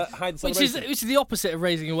the celebration. which is the opposite of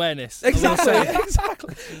raising awareness. Exactly.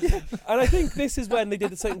 Yeah. And I think this is when they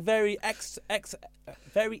did something very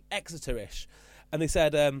very Exeterish, and they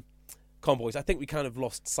said, "Come on, boys, I think we kind of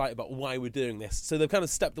lost sight about why we're doing this." So they've kind of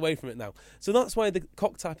stepped away from it now. So that's why the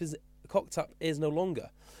cock tap is no longer.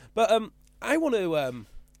 But I want to,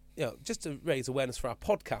 just to raise awareness for our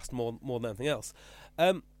podcast more than anything else.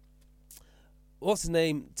 What's his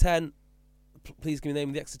name? 10. Please give me the name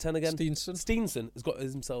of the Exeter 10 again. Steenson has got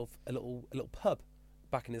himself a little pub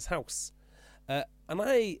back in his house. And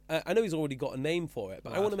I know he's already got a name for it,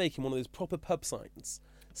 but I want to make him one of those proper pub signs.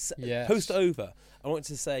 Post it over. I want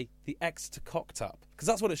to say the Exeter Cock Tap, because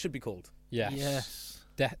that's what it should be called. Yes.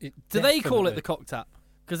 Do they call it the cock tap?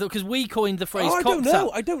 Because we coined the phrase cock tap.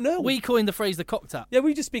 I don't know. We coined the phrase the cock tap. Yeah,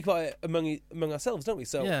 we just speak about it among ourselves, don't we?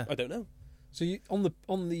 So I don't know. So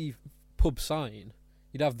on the pub sign,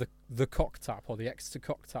 you'd have the cock tap or the Exeter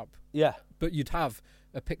Cock Tap. Yeah. But you'd have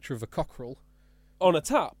a picture of a cockerel. On a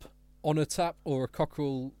tap? On a tap, or a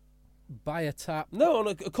cockerel by a tap. No, on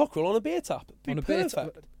a cockerel on a beer tap. On a beer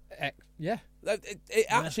tap. Yeah. It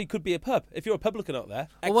actually could be a pub. If you're a publican out there.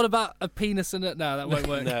 Well, what about a penis and a... No, that won't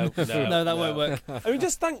work. No, that won't work. I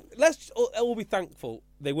mean, let's all be thankful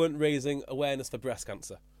they weren't raising awareness for breast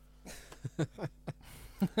cancer.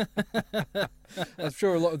 I'm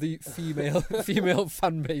sure a lot of the female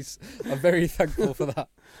fan base are very thankful for that.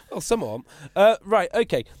 Well, some aren't. Right,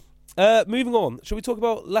 okay. Moving on. Shall we talk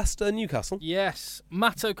about Leicester Newcastle? Yes.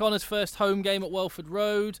 Matt O'Connor's first home game at Welford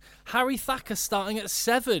Road. Harry Thacker starting at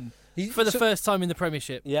 7 for the first time in the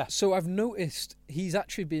Premiership. Yeah. So I've noticed he's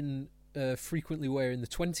actually been frequently wearing the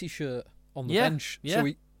 20 shirt on the bench. Yeah.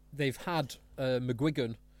 So they've had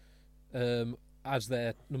McGuigan as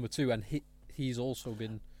their number 2, and he's also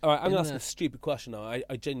been... All right, I'm going to ask a stupid question now.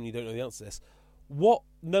 I genuinely don't know the answer to this. What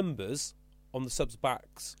numbers on the subs'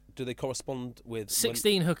 backs do they correspond with?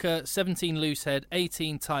 16 hooker, 17 loose head,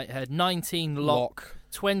 18 tight head, 19 lock,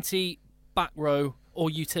 20 back row or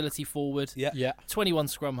utility forward, Yeah. 21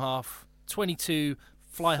 scrum half, 22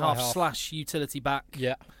 fly half / utility back,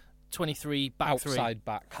 23 back outside 3.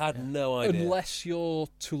 back. Had no idea. Unless you're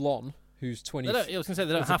Toulon, who's 20... I was going to say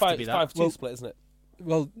they don't It's have to be that. 5-2 split, isn't it?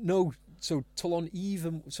 Well, no. So Toulon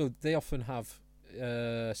so they often have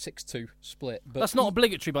 6-2 split. But That's not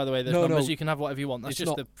obligatory, by the way. Those No, numbers no. you can have whatever you want. That's It's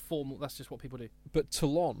just not. the formal. That's just what people do. But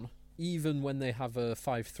Toulon, even when they have a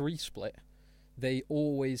 5-3 split, they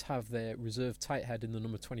always have their reserve tight head in the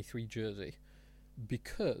number 23 jersey,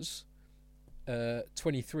 because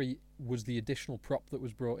 23 was the additional prop that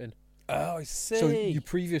was brought in. Oh, I see. So you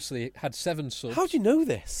previously had 7 subs. How do you know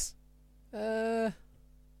this? I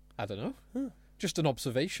don't know. Just an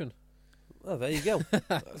observation. Oh, there you go.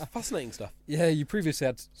 That's fascinating stuff. Yeah, you previously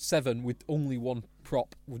had 7 with only one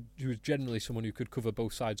prop, who was generally someone who could cover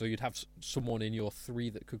both sides, or you'd have someone in your 3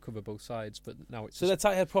 that could cover both sides. But now it's So their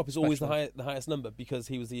tight head prop is always special. the highest number because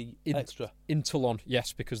he was the extra. in Toulon,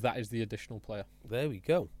 yes, because that is the additional player. There we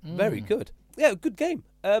go. Very good. Yeah, good game.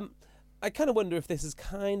 I kind of wonder if this is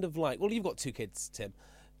kind of like... Well, you've got 2 kids, Tim.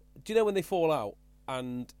 Do you know when they fall out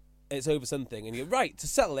and it's over something and you go, right, to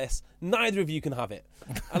settle this, neither of you can have it?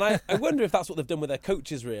 And I wonder if that's what they've done with their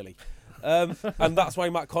coaches, really. And that's why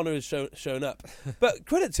Matt Connor has shown up. But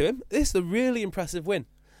credit to him, this is a really impressive win.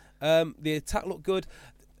 The attack looked good.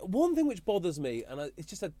 One thing which bothers me, and it's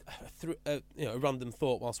just a random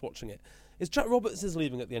thought whilst watching it, is Jack Roberts is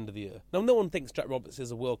leaving at the end of the year. Now, no one thinks Jack Roberts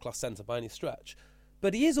is a world-class centre by any stretch,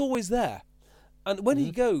 but he is always there. And when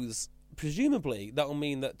he goes, presumably that'll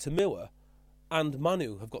mean that Tamua and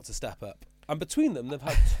Manu have got to step up. And between them, they've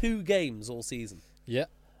had 2 games all season. Yeah.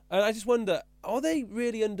 And I just wonder, are they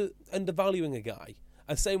really undervaluing a guy?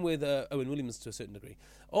 And same with Owen Williams to a certain degree.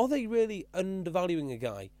 Are they really undervaluing a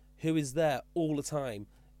guy who is there all the time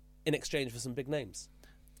in exchange for some big names?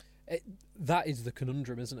 That is the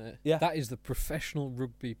conundrum, isn't it? Yeah. That is the professional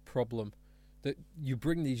rugby problem. That you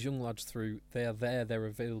bring these young lads through, they are there, they're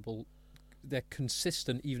available, they're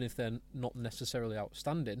consistent, even if they're not necessarily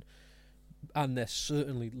outstanding, and they're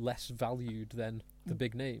certainly less valued than the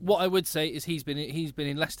big names. What I would say is he's been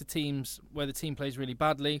in Leicester teams where the team plays really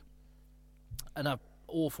badly and have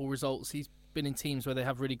awful results. He's been in teams where they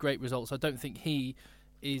have really great results. I don't think he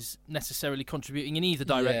is necessarily contributing in either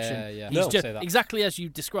direction. Yeah. He's No. just Say that. exactly as you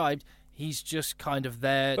described. He's just kind of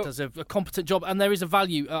there, But- does a competent job, and there is a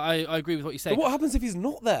value. I agree with what you say. But what happens if he's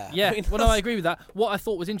not there? Yeah, I mean, well, no, I agree with that. What I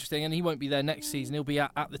thought was interesting, and he won't be there next season, he'll be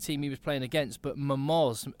at the team he was playing against, but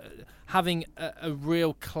Momoz, having a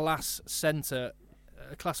real class centre,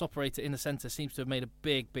 a class operator in the centre, seems to have made a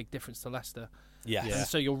big, big difference to Leicester. Yes. And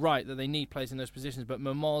so you're right that they need players in those positions, but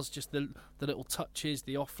Momoz, just the little touches,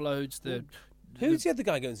 the offloads, Who's the other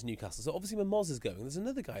guy going to Newcastle? So obviously Momoz is going. There's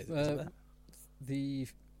another guy. Isn't there?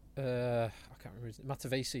 I can't remember his name.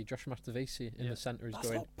 Matavesi, Josh Matavesi in the centre is That's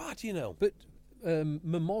going. not bad, you know. But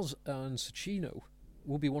Momoz and Sacchino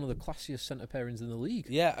will be one of the classiest centre pairings in the league.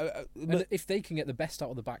 Yeah. And if they can get the best out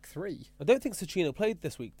of the back 3, I don't think Sacchino played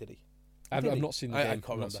this week, did he? I've Did he? not seen the I game. can't I've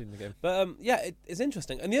not remember. seen the game. But it's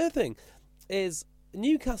interesting. And the other thing is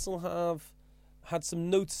Newcastle have had some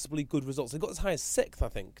noticeably good results. They got as high as 6th, I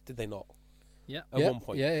think, did they not? Yeah. At one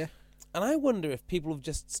point. Yeah. And I wonder if people have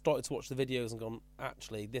just started to watch the videos and gone,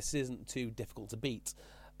 actually, this isn't too difficult to beat.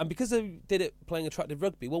 And because they did it playing attractive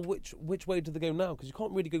rugby, well, which way do they go now? Because you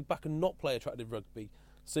can't really go back and not play attractive rugby,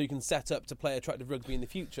 so you can set up to play attractive rugby in the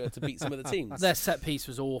future to beat some of the teams. Their set piece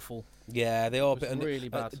was awful. Yeah, they are. It was really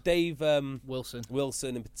bad. Dave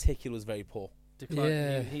Wilson in particular was very poor.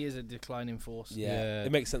 Yeah. He is a declining force. Yeah.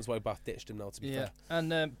 It makes sense why Bath ditched him now, to be fair.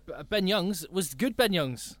 And Ben Youngs was good. Ben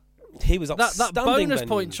Youngs. He was That outstanding. bonus Ben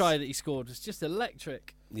point Youngs. try that he scored was just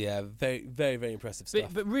electric. Yeah, very, very, very impressive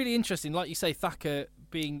stuff. But really interesting, like you say, Thacker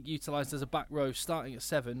being utilised as a back row, starting at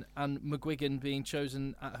 7, and McGuigan being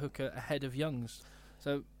chosen at hooker ahead of Youngs.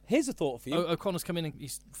 So Here's a thought for you. O'Connor's come in and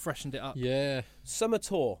he's freshened it up. Yeah. Summer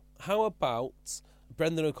tour. How about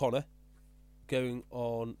Brendan O'Connor going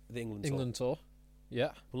on the England tour? Tour. Yeah.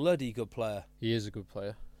 Bloody good player. He is a good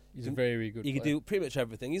player. He's a very good He player. can do pretty much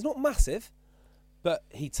everything. He's not massive, but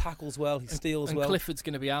he tackles well. He steals And well. Clifford's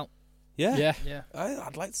going to be out. Yeah. Yeah. Yeah.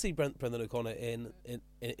 I'd like to see Brendan O'Connor in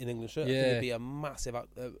England shirt. I think Yeah. it'd be a massive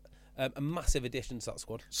addition to that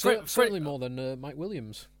squad. Certainly more than Mike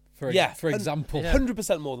Williams, for example.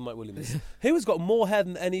 100% more than Mike Williams. Who's got more hair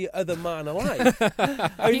than any other man alive?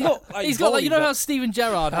 I mean, He's got like, you know how Steven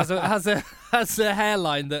Gerrard has a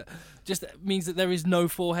hairline that just means that there is no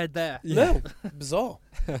forehead there. No, bizarre.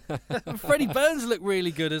 Freddie Burns looked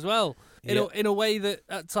really good as well. Yeah. In a way that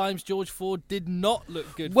at times George Ford did not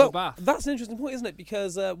look good Well, for Bath. that's an interesting point, isn't it?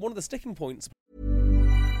 Because one of the sticking points.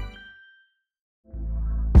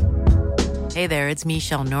 Hey there, it's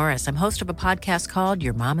Michelle Norris. I'm host of a podcast called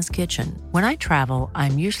Your Mama's Kitchen. When I travel,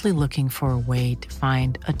 I'm usually looking for a way to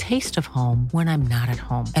find a taste of home when I'm not at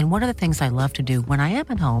home. And one of the things I love to do when I am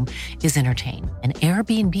at home is entertain. And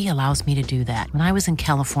Airbnb allows me to do that. When I was in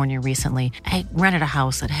California recently, I rented a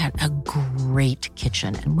house that had a great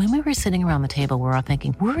kitchen. And when we were sitting around the table, we were all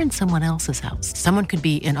thinking, we're in someone else's house. Someone could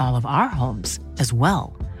be in all of our homes as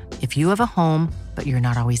well. If you have a home, but you're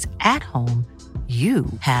not always at home, you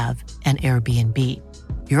have an Airbnb.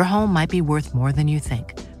 Your home might be worth more than you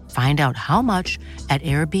think. Find out how much at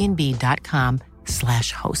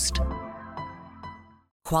airbnb.com/host.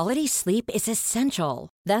 Quality sleep is essential.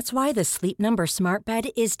 That's why the Sleep Number Smart Bed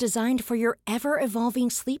is designed for your ever-evolving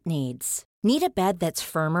sleep needs. Need a bed that's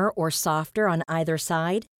firmer or softer on either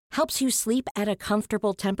side? Helps you sleep at a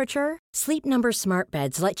comfortable temperature? Sleep Number Smart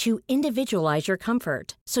Beds let you individualize your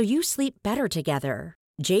comfort, so you sleep better together.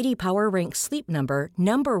 J.D. Power ranks Sleep Number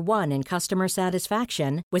number 1 in customer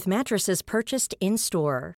satisfaction with mattresses purchased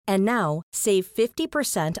in-store. And now, save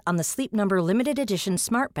 50% on the Sleep Number Limited Edition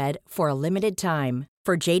Smart Bed for a limited time.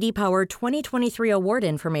 For J.D. Power 2023 award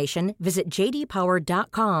information, visit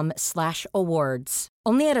jdpower.com/awards.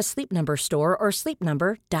 Only at a Sleep Number store or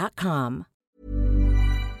sleepnumber.com.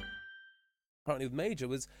 Apparently with Major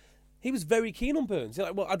he was very keen on Burns. He's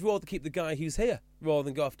like, well, I'd rather keep the guy who's here rather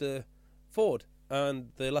than go after Ford. And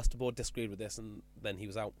the Leicester board disagreed with this, and then he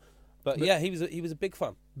was out. But yeah, he was a big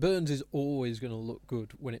fan. Burns is always going to look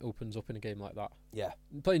good when it opens up in a game like that. Yeah.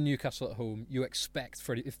 Playing Newcastle at home, you expect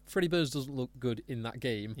Freddie. If Freddie Burns doesn't look good in that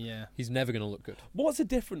game, he's never going to look good. What's the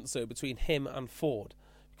difference though between him and Ford?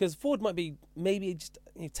 Because Ford might be maybe just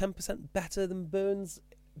 10% better than Burns,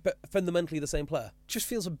 but fundamentally the same player. Just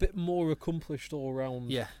feels a bit more accomplished all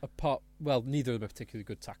round. Yeah. Apart, well, neither of them are particularly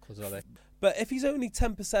good tacklers, are they? But if he's only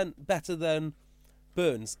 10% better than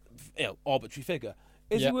Burns, arbitrary figure,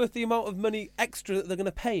 is he worth the amount of money extra that they're going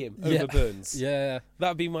to pay him over Burns? Yeah.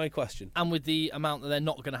 That'd be my question. And with the amount that they're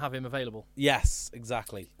not going to have him available. Yes,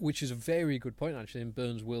 exactly. Which is a very good point, actually. And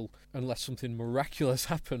Burns will, unless something miraculous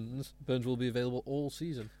happens, Burns will be available all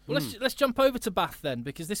season. Well, let's jump over to Bath then,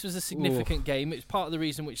 because this was a significant game. It was part of the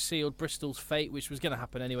reason which sealed Bristol's fate, which was going to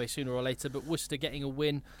happen anyway sooner or later. But Worcester getting a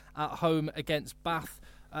win at home against Bath.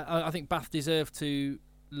 I think Bath deserved to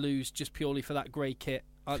lose just purely for that grey kit.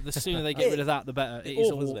 The sooner they get rid of that, the better.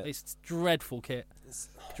 It's dreadful kit.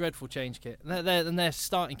 Dreadful change kit. And their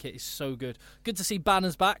starting kit is so good. Good to see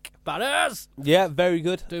Banners back. Banners! Yeah, very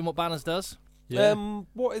good. Doing what Banners does. Yeah.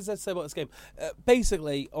 What is there to say about this game?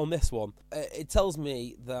 Basically, on this one, it tells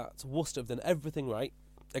me that Worcester have done everything right,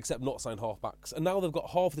 except not sign half-backs. And now they've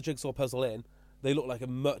got half the jigsaw puzzle in, they look like a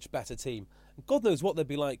much better team. God knows what they'd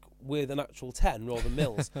be like with an actual 10 rather than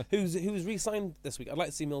Mills, who's re-signed this week. I'd like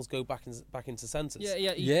to see Mills go back into centres.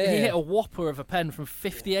 Yeah. He hit a whopper of a pen from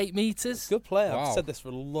 58 metres. Good player. Wow. I've said this for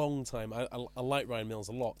a long time. I like Ryan Mills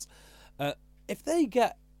a lot. If they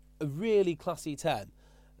get a really classy 10,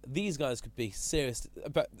 these guys could be serious.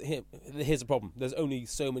 But here's the problem. There's only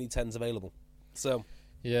so many 10s available. So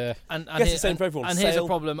yeah. And guess the same for everyone. And here's a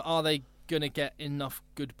problem. Are they going to get enough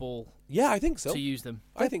good ball yeah, I think so. to use them?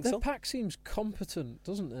 I think so. Their pack seems competent,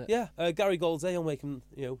 doesn't it? Yeah, Gary Goldsay will make him,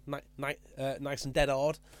 nice and dead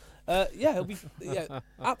hard. He'll be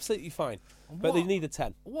absolutely fine. But they need a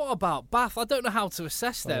 10. What about Bath? I don't know how to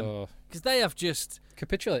assess them because they have just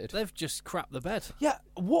capitulated. They've just crapped the bed. Yeah,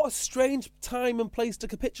 what a strange time and place to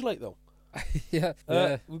capitulate, though. Yeah.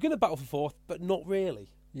 We're going to battle for fourth, but not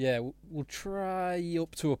really. Yeah, we'll try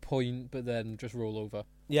up to a point, but then just roll over.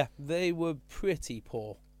 Yeah, they were pretty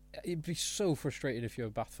poor. It'd be so frustrating if you're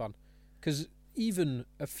a Bath fan, because even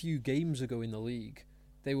a few games ago in the league,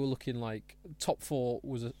 they were looking like top four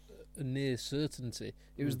was a near certainty.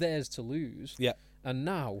 It was theirs to lose. Yeah. And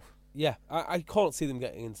now... Yeah, I can't see them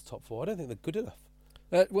getting into top 4. I don't think they're good enough.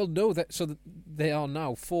 They are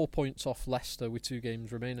now 4 points off Leicester with 2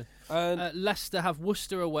 games remaining. And Leicester have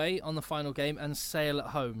Worcester away on the final game and Sale at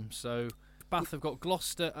home. So Bath have got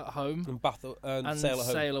Gloucester at home and Bath and Sale at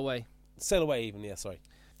home. Sale away. Sale away even, yeah, sorry.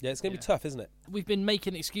 Yeah, it's going to be tough, isn't it? We've been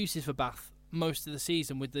making excuses for Bath most of the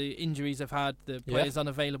season with the injuries they've had, the players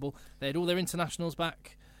unavailable. They had all their internationals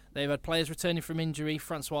back. They've had players returning from injury.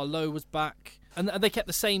 Francois Lowe was back. And they kept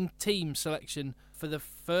the same team selection for the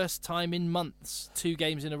first time in months, 2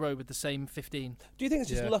 games in a row with the same 15. Do you think it's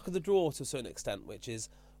just luck of the draw to a certain extent, which is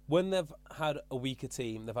when they've had a weaker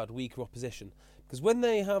team, they've had weaker opposition? Because when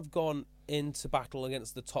they have gone into battle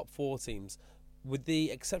against the top 4 teams, with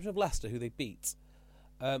the exception of Leicester, who they beat,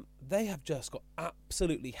 they have just got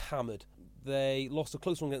absolutely hammered. They lost a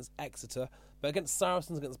close one against Exeter, but against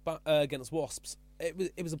Saracens, against Wasps,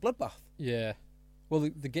 it was a bloodbath. Yeah. Well,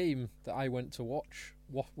 the game that I went to watch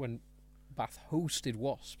when Bath hosted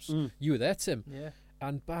Wasps, you were there, Tim. Yeah.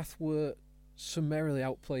 And Bath were summarily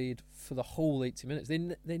outplayed for the whole 80 minutes.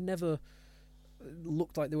 They never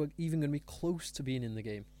looked like they were even going to be close to being in the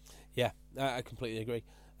game. Yeah, I completely agree.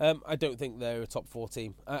 I don't think they're a top 4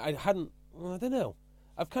 team. I don't know.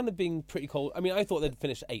 I've kind of been pretty cold. I mean, I thought they'd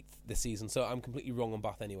finish 8th this season, so I'm completely wrong on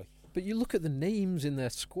Bath anyway. But you look at the names in their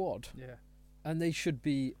squad, and they should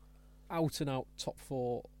be out and out top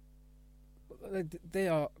 4. They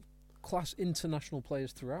are class international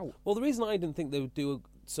players throughout. Well, the reason I didn't think they would do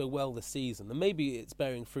so well this season, and maybe it's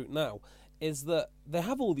bearing fruit now, is that they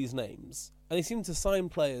have all these names, and they seem to sign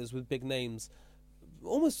players with big names,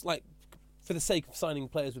 almost like for the sake of signing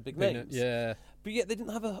players with big names. Yeah. But yet they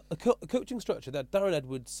didn't have a coaching structure. They had Darren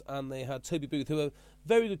Edwards and they had Toby Booth, who are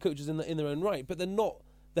very good coaches in their own right, but they're not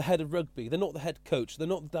the head of rugby. They're not the head coach. They're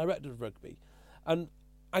not the director of rugby. And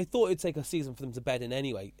I thought it'd take a season for them to bed in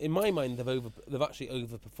anyway. In my mind, they've actually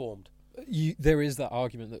overperformed. There is that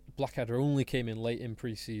argument that Blackadder only came in late in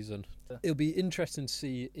pre-season. It'll be interesting to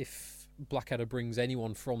see if Blackadder brings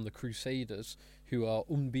anyone from the Crusaders, who are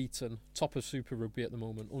unbeaten, top of Super Rugby at the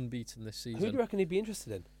moment, unbeaten this season. Who do you reckon he'd be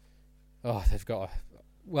interested in? Oh, they've got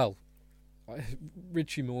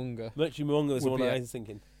Richie Mwanga. Richie Mwanga was the one I was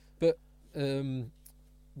thinking. But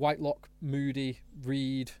Whitelock, Moody,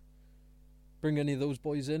 Reed, bring any of those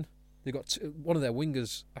boys in. They got one of their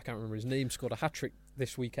wingers, I can't remember his name, scored a hat-trick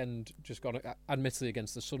this weekend, just got admittedly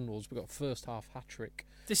against the Sunwolves, but got a first half hat-trick.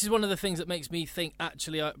 This is one of the things that makes me think,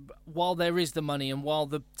 actually, while there is the money and while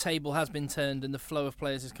the table has been turned and the flow of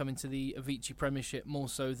players is coming to the Avicii Premiership more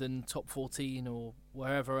so than top 14 or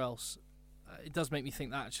wherever else, it does make me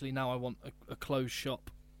think that actually now I want a closed shop,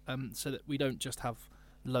 so that we don't just have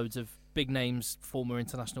loads of big names, former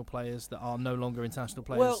international players that are no longer international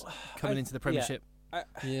players coming into the Premiership.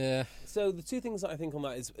 Yeah. So the 2 things that I think on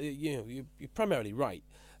that is, you're primarily right,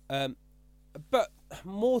 but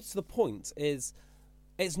more to the point is,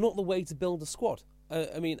 it's not the way to build a squad.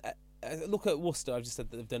 I mean, look at Worcester. I've just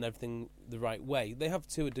said that they've done everything the right way. They have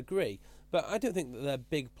to a degree, but I don't think that their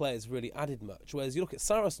big players really added much. Whereas you look at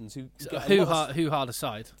Saracens, who hard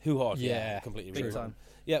aside, yeah, completely big right. time.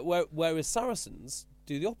 Yeah, whereas Saracens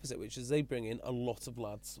do the opposite, which is they bring in a lot of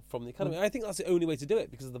lads from the academy. I think that's the only way to do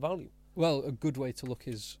it because of the value. Well, a good way to look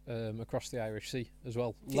is across the Irish Sea as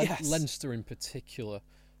well. Yes. Leinster in particular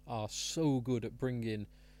are so good at bringing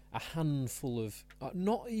a handful of,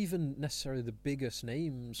 not even necessarily the biggest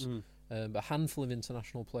names, but a handful of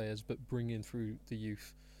international players, but bringing through the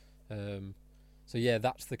youth. So yeah,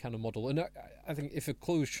 that's the kind of model. And I think if a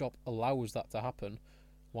closed shop allows that to happen,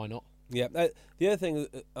 why not? Yeah. The other thing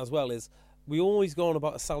as well is, we always go on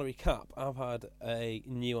about a salary cap. I've had a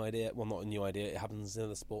new idea. Well, not a new idea. It happens in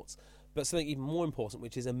other sports. But something even more important,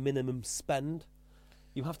 which is a minimum spend.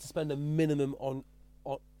 You have to spend a minimum on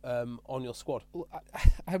your squad. Well,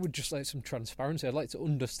 I would just like some transparency. I'd like to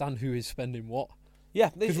understand who is spending what. Yeah.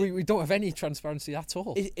 Because we don't have any transparency at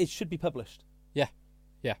all. It should be published. Yeah,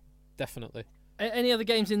 definitely. Any other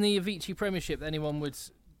games in the Avicii Premiership that anyone would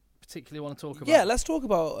particularly want to talk about? Yeah, let's talk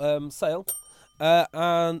about Sale.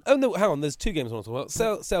 And hang on, there's 2 games I want to talk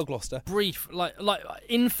about. Sale Gloucester. Brief, like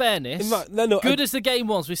in fairness, good as the game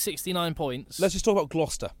was with 69 points. Let's just talk about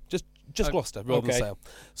Gloucester. Just Gloucester rather than Sale.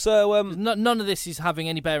 So none of this is having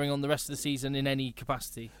any bearing on the rest of the season in any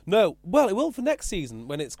capacity. No, well, it will for next season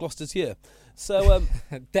when it's Gloucester's year. So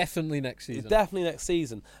definitely next season. Definitely next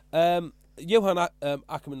season. Johan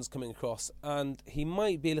Ackermann's coming across, and he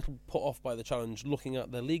might be a little put off by the challenge looking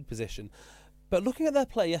at their league position. But looking at their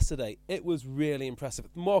play yesterday, it was really impressive.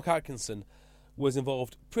 Mark Atkinson was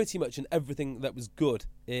involved pretty much in everything that was good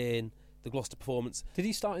in the Gloucester performance. Did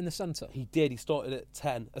he start in the centre? He did. He started at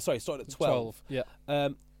 10. Started at 12. Yeah.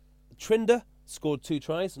 Trinder scored 2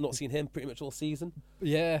 tries. Not seen him pretty much all season.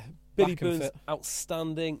 Yeah, Billy back and Burns, fit.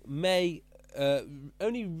 outstanding. May,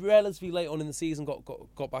 only relatively late on in the season,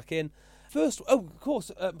 got back in. First, of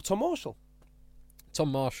course, Tom Marshall. Tom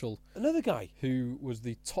Marshall, Another guy. who was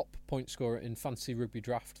the top point scorer in Fantasy Rugby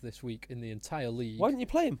Draft this week in the entire league. Why didn't you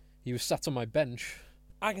play him? He was sat on my bench.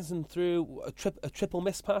 Atkinson threw a triple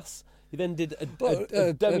miss pass. He then did a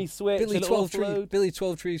dummy switch, Billy a little 12 tree, offload. Billy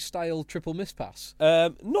 12 style triple miss pass.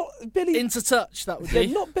 Not Billy. Into touch, that would Yeah, be.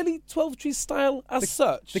 not Billy 12 style as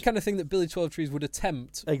such. The kind of thing that Billy 12 would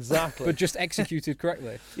attempt, Exactly. but just executed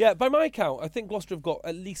correctly. Yeah, by my count, I think Gloucester have got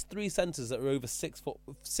at least 3 centres that are over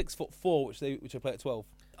 6'4", which they play at 12.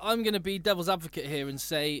 I'm going to be devil's advocate here and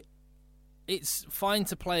say it's fine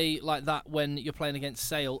to play like that when you're playing against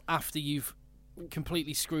Sale after you've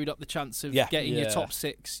completely screwed up the chance of getting your Yeah. top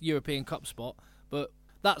 6 European Cup spot. But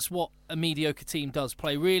that's what a mediocre team does,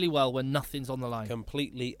 play really well when nothing's on the line.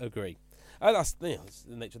 Completely agree. That's the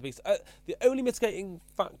nature of the beast. The only mitigating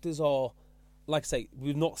factors are, like I say,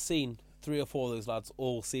 we've not seen 3 or 4 of those lads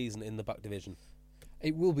all season in the back division.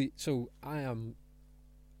 It will be. So I am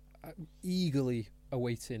eagerly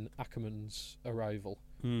awaiting Ackerman's arrival.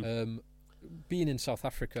 Being in South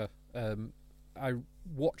Africa, I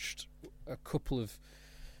watched a couple of,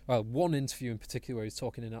 one interview in particular where he's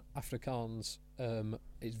talking in Afrikaans.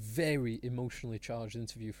 It's very emotionally charged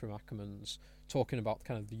interview from Ackermans, talking about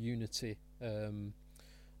kind of the unity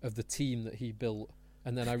of the team that he built.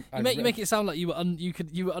 And then You make it sound like you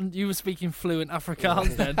were speaking fluent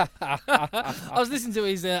Afrikaans then. I was listening to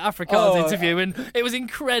his Afrikaans interview and it was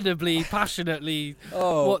incredibly passionately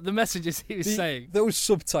what the messages he was saying. Those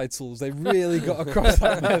subtitles, they really got across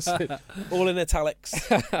that message. All in italics.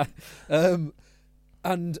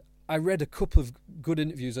 And I read a couple of good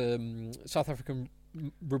interviews, South African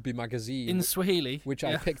Rugby magazine In Swahili. which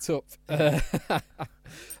I picked up.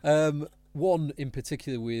 One in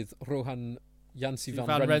particular with Rohan Jansi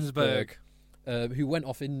van Rensburg, who went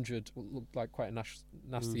off injured, looked like quite a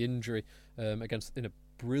nasty injury in a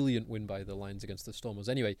brilliant win by the Lions against the Stormers.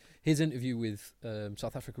 Anyway, his interview with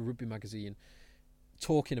South Africa Rugby magazine,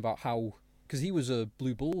 talking about how, because he was a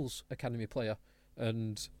Blue Bulls academy player,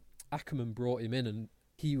 and Ackerman brought him in, and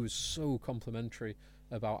he was so complimentary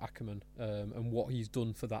about Ackerman and what he's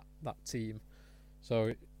done for that team.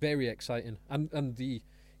 So very exciting. And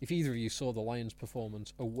if either of you saw the Lions'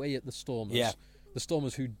 performance away at the Stormers, the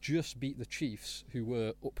Stormers who just beat the Chiefs, who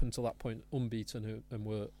were up until that point unbeaten and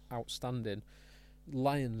were outstanding,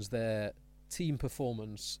 Lions, their team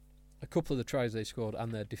performance, a couple of the tries they scored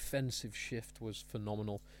and their defensive shift was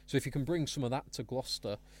phenomenal. So if you can bring some of that to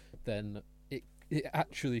Gloucester, then it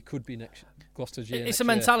actually could be Gloucester's year. It's a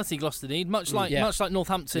mentality Gloucester need, much like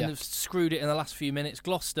Northampton Yeah. have screwed it in the last few minutes.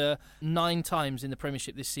 Gloucester 9 times in the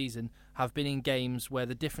Premiership this season have been in games where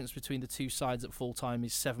the difference between the two sides at full time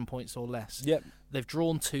is 7 points or less. Yep. They've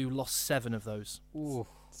drawn 2, lost 7 of those. Ooh.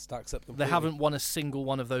 Stacks up completely. They haven't won a single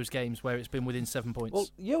one of those games where it's been within 7 points. Well,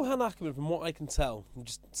 Johan Ackerman, from what I can tell,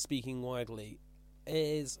 just speaking widely,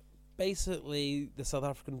 is basically the South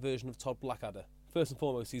African version of Todd Blackadder. First and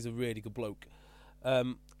foremost, he's a really good bloke.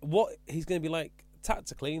 What he's going to be like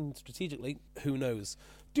tactically and strategically, who knows?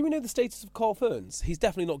 Do we know the status of Carl Ferns? He's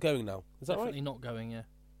definitely not going now. Is that Definitely right? not going, yeah.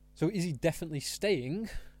 So is he definitely staying,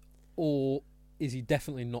 or is he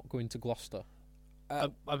definitely not going to Gloucester?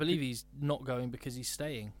 I believe he's not going because he's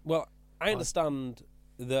staying. Well, I understand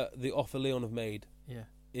that the offer Leon have made Yeah.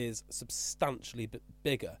 is substantially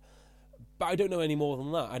bigger, but I don't know any more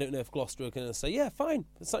than that. I don't know if Gloucester are going to say, yeah, fine,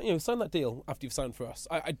 sign that deal after you've signed for us.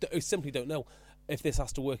 I simply don't know if this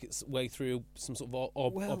has to work its way through some sort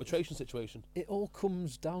of arbitration situation. It all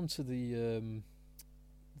comes down to the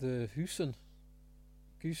Goosen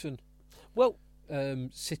Well,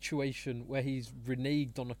 situation where he's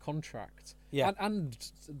reneged on a contract. Yeah. And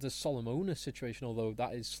the Solomona situation, although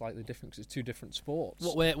that is slightly different because it's 2 different sports.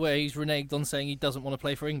 Where he's reneged on saying he doesn't want to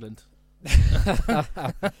play for England.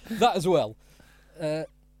 That as well.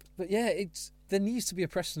 But yeah, there needs to be a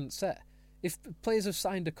precedent set. If players have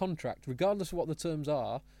signed a contract, regardless of what the terms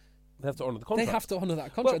are, they have to honour the contract. they have to honour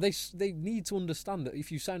that contract. Well, they need to understand that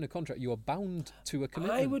if you sign a contract, you are bound to a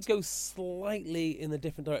commitment. I would go slightly in a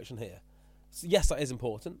different direction here. So yes, that is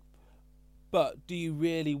important, but do you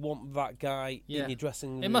really want that guy in your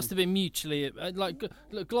dressing room? It must have been mutually.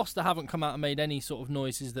 Look, Gloucester haven't come out and made any sort of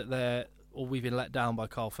noises that we've been let down by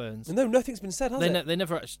Carl Ferns. No, nothing's been said, has it? They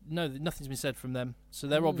never actually. No, nothing's been said from them. So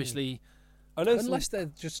they're obviously. I know Unless they're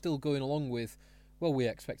just still going along with, well, we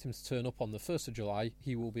expect him to turn up on the 1st of July,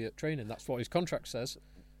 he will be at training. That's what his contract says.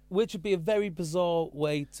 which would be a very bizarre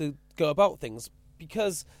way to go about things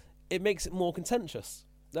because it makes it more contentious.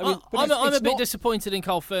 I mean, but I'm it's a bit not- disappointed in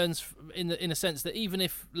Carl Fearns in a sense that even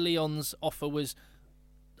if Leon's offer was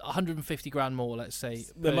 150 grand more, let's say,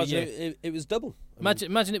 per Imagine year, it was double. I mean,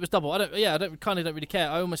 imagine it was double. I don't really care.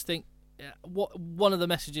 I almost think what one of the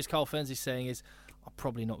messages Carl Fearns is saying is, I'm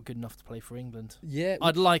probably not good enough to play for England. Yeah,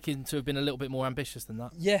 I'd like him to have been a little bit more ambitious than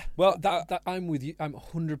that. yeah. Well, That I'm with you. I'm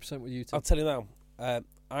 100% with you, Tim. I'll tell you now.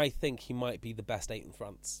 I think he might be the best 8 in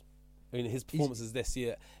France. I mean, his performances this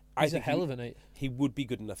year. I He's a think hell of an 8. he would be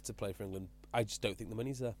good enough to play for England. I just don't think the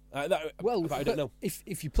money's there. Well, but I don't know.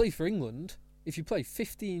 If you play for England, if you play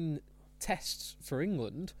 15 tests for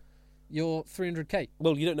England, you're 300k.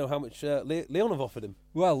 Well, you don't know how much Leon have offered him.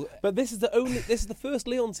 Well, But this is the first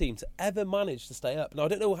Leon team to ever manage to stay up. Now I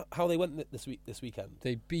don't know how they went this weekend.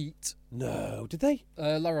 they beat No, did they?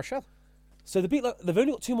 La Rochelle. So they've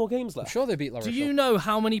only got 2 more games I'm left. sure they beat La Do Rochelle. you know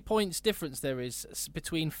how many points difference there is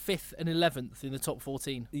between 5th and 11th in the top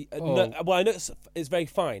 14? No, well, I know it's very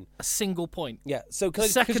fine. A single point. Yeah. So can I,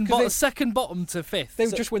 Second, 'cause they- second bottom to 5th. They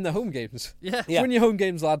would just win their home games. Yeah. Yeah. Win your home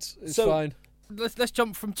games, lads. It's So- fine. Let's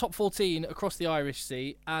jump from top 14 across the Irish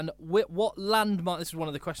Sea. And what landmark, this is one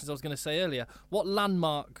of the questions I was going to say earlier, what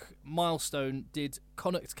landmark milestone did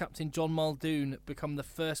Connacht's captain John Muldoon become the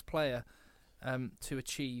first player to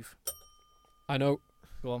achieve? I know.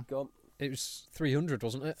 Go on. Go on. It was 300,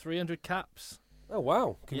 wasn't it? 300 caps. Oh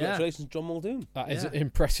wow! Congratulations, John Muldoon. That is Yeah. an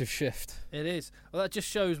impressive shift. It is. Well, that just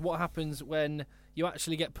shows what happens when you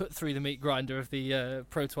actually get put through the meat grinder of the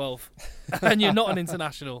Pro 12 and you're not an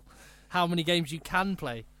international. How many games you can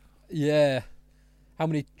play. Yeah. How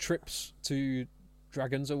many trips to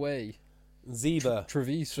Dragons Away? Ziba,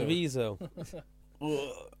 Treviso. Treviso.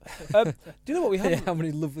 Do you know what we Yeah, have? how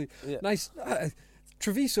many lovely, Yeah. nice.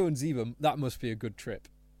 Treviso and Zeeman, that must be a good trip.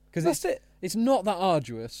 Because That's it. it's not that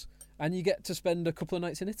arduous, and you get to spend a couple of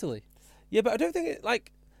nights in Italy. Yeah, but I don't think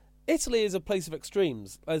Italy is a place of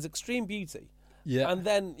extremes. There's extreme beauty. Yeah. And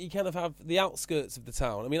then you kind of have the outskirts of the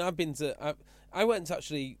town. I mean, I went to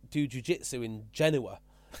actually do jiu-jitsu in Genoa.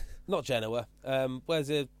 Not Genoa. Where's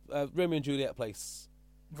a Romeo and Juliet place?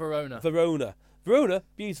 Verona. Verona,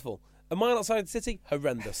 beautiful. A mile outside the city,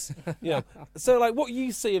 horrendous. So like what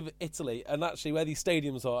you see of Italy and actually where these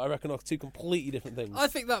stadiums are, I reckon are 2 completely different things. I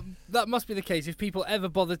think that must be the case if people ever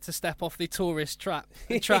bothered to step off the tourist track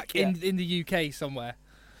Yeah. in the UK somewhere.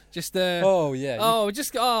 Just Oh, yeah.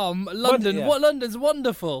 London. yeah. What London's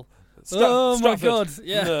wonderful. Stratford. My God,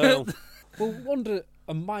 yeah. No. Well, wander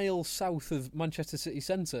a mile south of Manchester city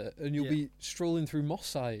centre and you'll Yeah. be strolling through Moss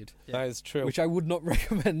Side, That is true. which I would not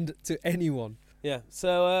recommend to anyone. Yeah,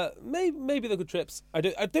 so maybe they're good trips. I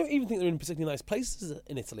don't even think they're in particularly nice places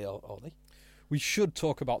in Italy, are they? We should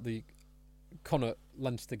talk about the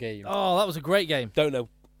Connacht-Leinster game. Oh, that was a great game. Don't know.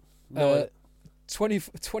 No,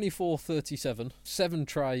 24-37,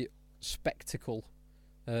 7-try spectacle,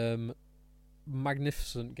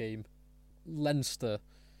 magnificent game. Leinster,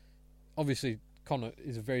 obviously, Connacht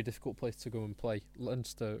is a very difficult place to go and play.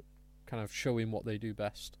 Leinster kind of showing what they do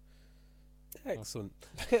best. excellent.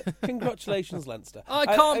 Congratulations, Leinster. I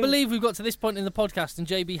can't believe we've got to this point in the podcast and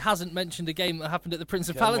JB hasn't mentioned a game that happened at the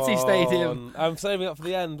Principality Come Stadium. on. I'm saving up for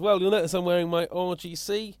the end. Well, you'll notice I'm wearing my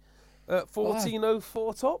RGC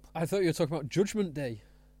 1404 top. I thought you were talking about Judgment Day.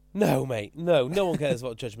 No, mate. No one cares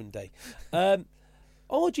about Judgment Day.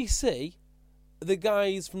 RGC, the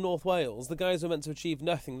guys from North Wales, the guys who were meant to achieve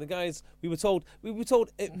nothing, the guys we were told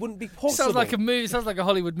it wouldn't be possible. Sounds like a movie. Sounds like a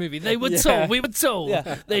Hollywood movie. They were Yeah. told. We were told.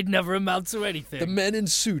 Yeah. They'd never amount to anything. The men in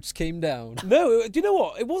suits came down. No, do you know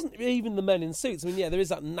what? It wasn't even the men in suits. I mean, yeah, there is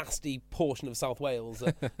that nasty portion of South Wales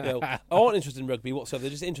that aren't interested in rugby whatsoever. They're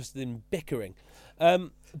just interested in bickering.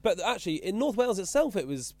 But actually, in North Wales itself, it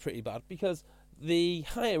was pretty bad because the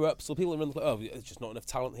higher ups or people around, there's just not enough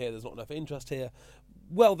talent here. There's not enough interest here.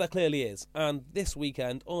 Well, there clearly is. And this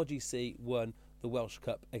weekend, RGC won the Welsh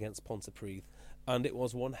Cup against Pontypridd, and it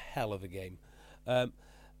was one hell of a game.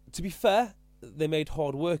 To be fair, they made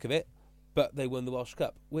hard work of it, but they won the Welsh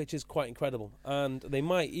Cup, which is quite incredible. And they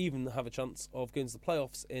might even have a chance of going to the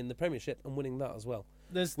playoffs in the Premiership and winning that as well,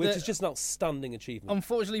 which is just an outstanding achievement.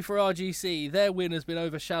 Unfortunately for RGC, their win has been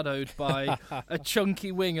overshadowed by a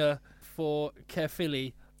chunky winger for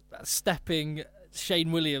Caerphilly stepping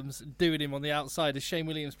Shane Williams, doing him on the outside as Shane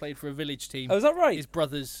Williams played for a village team. Oh, is that right? His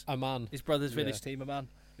brother's A man. village team, a man,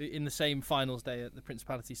 in the same finals day at the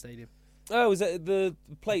Principality Stadium. Oh, is it the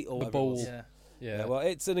plate or The whatever it bowl. was? Yeah. Yeah. Well,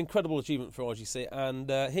 it's an incredible achievement for RGC, and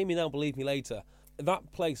hear me now, believe me later,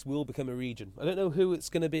 that place will become a region. I don't know who it's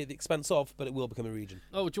going to be at the expense of, but it will become a region.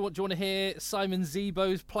 Oh, do you want to hear Simon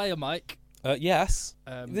Zebo's player mic? Yes.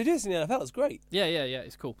 They do this in the NFL. It's great. Yeah,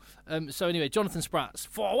 it's cool. So anyway, Jonathan Spratt's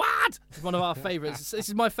forward is one of our favourites. This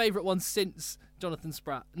is my favourite one since Jonathan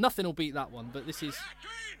Spratt. Nothing will beat that one, but this is...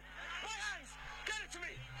 Green! My hands! Get it to me!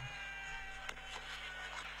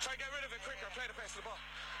 Try to get rid of it quicker. Play the pace of the ball.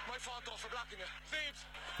 My fault though for blocking you.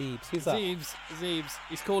 Thebes. Who's that? Zeebs.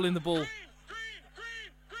 He's calling the ball. Green!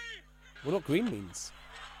 Well, what green means.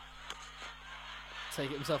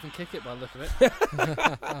 Take it himself and kick it by the look of it. Excellent!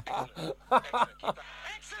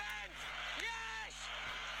 Yes!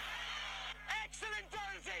 Excellent,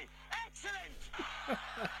 Dorsey! Excellent!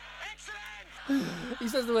 Excellent! He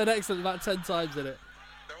says the word excellent about 10 times in it.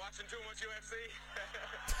 They're watching too much UFC.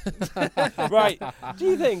 Right. Do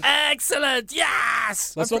you think... Excellent!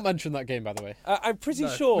 Yes! Let's not mention that game, by the way. I'm pretty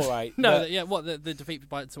sure, right? No, that the defeat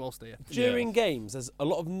by to Ulster, yeah. during games, there's a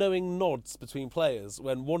lot of knowing nods between players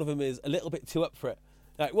when one of them is a little bit too up for it.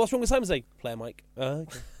 Like, what's wrong with Simon? Say, player Mike.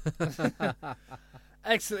 Okay.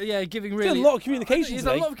 Excellent, yeah, giving There's really... a lot of communication There's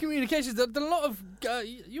today. a lot of communications. There's a lot of...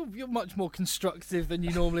 you're much more constructive than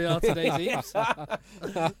you normally are today,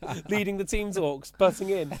 Zeebs. Leading the team talks, butting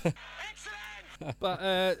in. But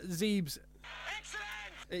Zeebs,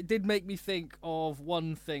 it did make me think of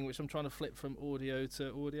one thing, which I'm trying to flip from audio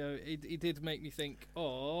to audio. It did make me think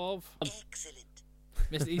of... Excellent.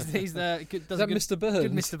 He's the... Good, Is that Mr. Burns?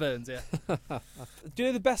 Good Mr. Burns, yeah. Do you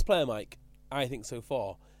know the best player, Mike, I think so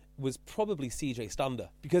far, was probably CJ Stander?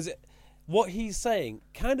 Because what he's saying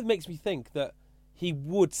kind of makes me think that he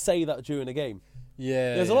would say that during a game.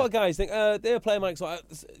 Yeah. There's a lot of guys think, they're player Mike's like,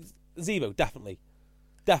 Zebo, definitely.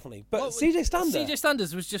 But CJ Stander... CJ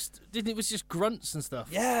Standers was just grunts and stuff.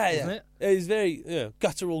 Yeah. Wasn't it? It was very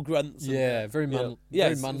guttural grunts. And, Yeah, very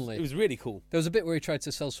very manly. It was really cool. There was a bit where he tried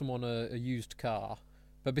to sell someone a used car,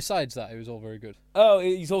 but besides that, it was all very good. Oh,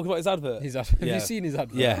 you talking about his advert? Have Yeah. you seen his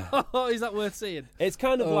advert? Yeah. Oh, is that worth seeing? It's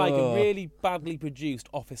kind of like a really badly produced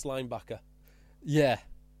office linebacker. Yeah.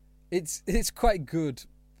 It's quite good.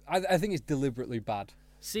 I think it's deliberately bad.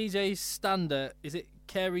 CJ Stander, is it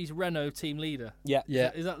Carey's Renault team leader? Yeah.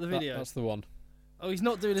 Yeah. Is that the video? That's the one. Oh, he's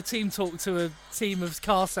not doing a team talk to a team of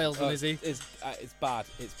car salesmen, is he? It's bad.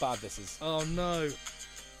 It's bad, this is. Oh, no.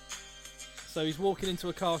 So he's walking into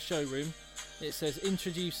a car showroom. It says,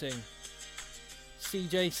 introducing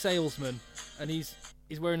CJ Salesman. And he's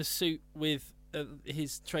wearing a suit with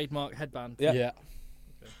his trademark headband. Yeah. Yeah.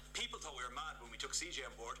 People thought we were mad when we took CJ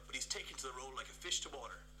on board, but he's taken to the role like a fish to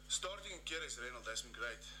water. Starting in Kerry's Reynolds has been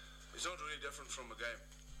great. It's not really different from a game.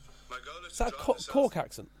 My goal is Is that to a drive the Cork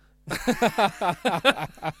accent?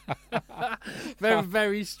 Very,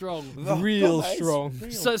 very strong. Real God,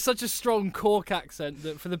 strong. So such a strong Cork accent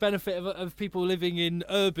that for the benefit of people living in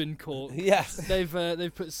urban Cork, Yes. they've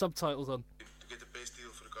put subtitles on. to get the best deal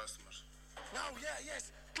for the customers. Now,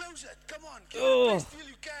 yes. Close it. Come on. Give the best deal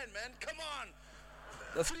you can, man. Come on.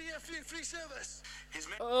 Free service.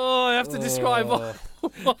 Oh, I have to describe.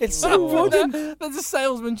 It's so wooden. There's a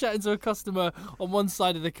salesman chatting to a customer on one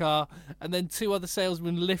side of the car, and then two other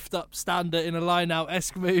salesmen lift up Stander in a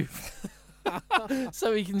line-out-esque move,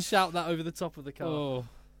 so he can shout that over the top of the car. Oh.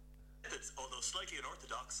 Methods, although slightly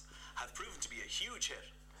unorthodox, have proven to be a huge hit.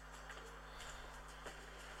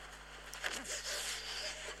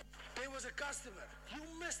 There was a customer. You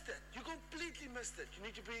missed it. You completely missed it. You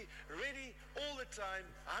need to be ready all the time,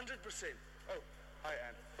 100%. Oh, hi,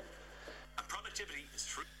 Anne. And productivity is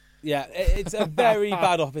free. Yeah, it's a very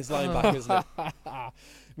bad office linebacker, isn't it?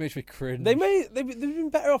 Makes me cringe. They've been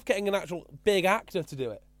better off getting an actual big actor to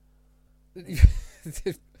do it.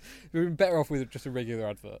 We've been better off with just a regular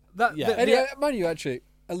advert. Yeah. Anyway, mind you, actually,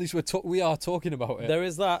 at least we are talking about it. There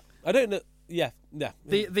is that. I don't know. Yeah.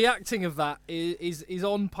 The acting of that is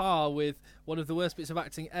on par with one of the worst bits of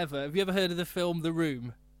acting ever. Have you ever heard of the film The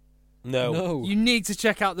Room? No. You need to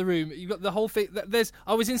check out The Room. You've got the whole thing.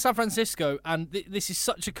 I was in San Francisco, and this is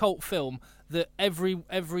such a cult film that every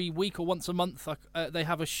week or once a month they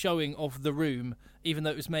have a showing of The Room, even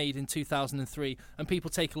though it was made in 2003, and people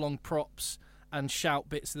take along props and shout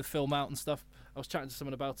bits of the film out and stuff. I was chatting to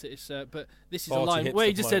someone about it. But this is a line where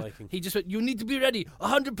he just said, "You need to be ready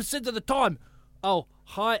 100% of the time." Oh,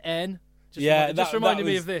 hi, N. Just reminded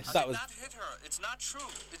me of this. I did not hit her. It's not true.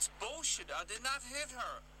 It's bullshit. I did not hit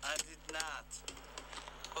her. I did not.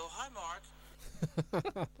 Oh, hi,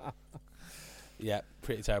 Mark. Yeah,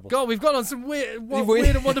 pretty terrible. God, we've gone on some weird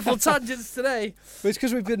and wonderful tangents today. But it's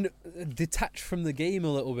because we've been detached from the game a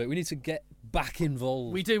little bit. We need to get back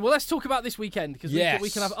involved. We do. Well, let's talk about this weekend, because Yes. we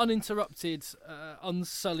can have uninterrupted,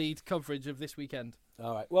 unsullied coverage of this weekend.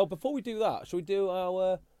 All right. Well, before we do that, shall we do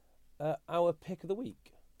our pick of the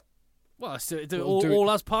week? Well, We'll do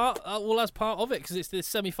all it. as part of it, because it's the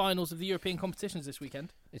semi-finals of the European competitions this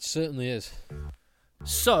weekend. It certainly is.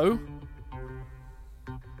 So,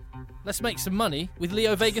 let's make some money with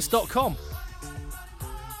LeoVegas.com.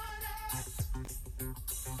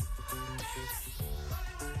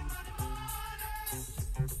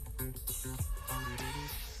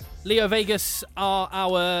 Leo Vegas are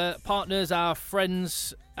our partners, our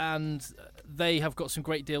friends, and they have got some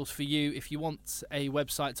great deals for you. If you want a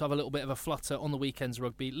website to have a little bit of a flutter on the weekend's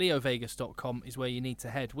rugby, leovegas.com is where you need to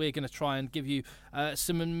head. We're going to try and give you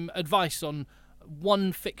some advice on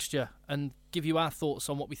one fixture and give you our thoughts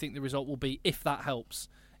on what we think the result will be, if that helps.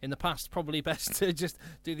 In the past, probably best to just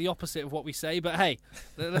do the opposite of what we say, but hey,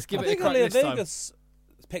 let's give it a crack this time. Vegas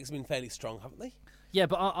picks have been fairly strong, haven't they? Yeah,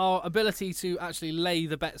 but our ability to actually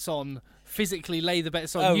physically lay the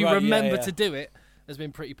bets on, remember to do it, has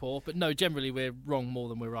been pretty poor. But no, generally we're wrong more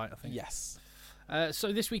than we're right, I think. Yes.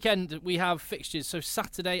 So this weekend we have fixtures, so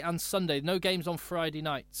Saturday and Sunday. No games on Friday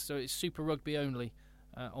night, so it's Super Rugby only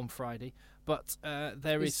on Friday. But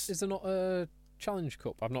there is... Is there not a Challenge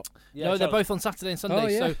Cup? I've not... No, they're both on Saturday and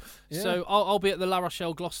Sunday. Oh, yeah. So I'll be at the La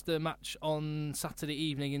Rochelle-Gloucester match on Saturday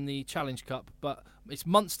evening in the Challenge Cup. But it's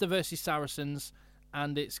Munster versus Saracens,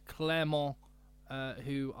 and it's Clermont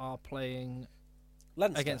who are playing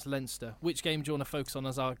against Leinster. Which game do you want to focus on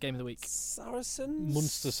as our game of the week? Saracens?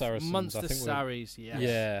 Munster Saracens. Munster Sarries, yes.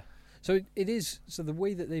 Yeah. So it is. So the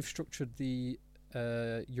way that they've structured the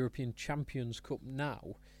European Champions Cup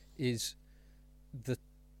now is that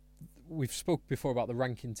we've spoke before about the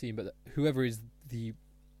ranking team, but whoever is the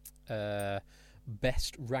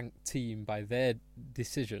best ranked team by their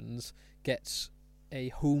decisions gets a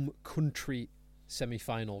home country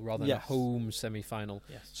semi-final rather than a home semi-final.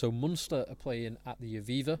 Yes. So Munster are playing at the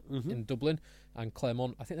Aviva in Dublin, and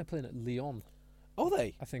Clermont, I think they're playing at Lyon. Oh,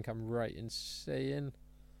 they? I think I'm right in saying.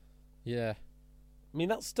 Yeah. I mean,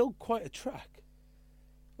 that's still quite a track.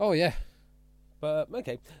 Oh, yeah. But,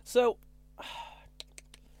 okay. So,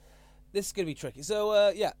 this is going to be tricky.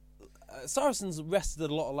 So, Saracens rested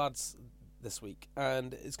a lot of lads this week,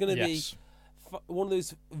 and it's going to be one of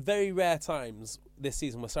those very rare times this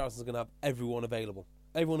season where Saracens are going to have everyone available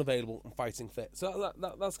and fighting fit. So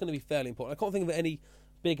that's going to be fairly important. I can't think of any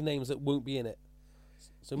big names that won't be in it.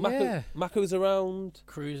 So Mako's around,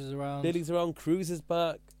 Cruz is around, Billy's around, Cruz is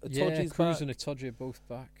back, Itoji's Cruz back. and Itoji are both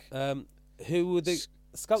back. Who would they?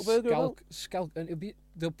 Skalkberger? Skalk, and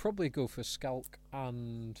they'll probably go for Skalk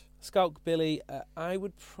and Skalk, Billy. I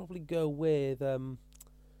would probably go with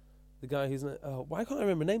the guy who's why can't I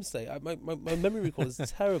remember names today? My memory recall is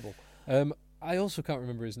terrible. I also can't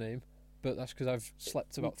remember his name, but that's because I've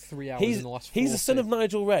slept about 3 hours in the last 4 He's the son of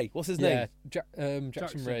Nigel Ray. What's his name?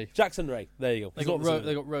 Jackson Ray. Jackson Ray. There you go.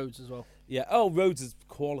 They got Rhodes as well. Yeah. Oh, Rhodes is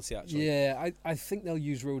quality actually. Yeah, I think they'll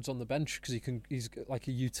use Rhodes on the bench because he's got like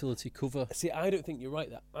a utility cover. See, I don't think you're right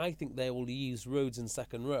there. I think they will use Rhodes in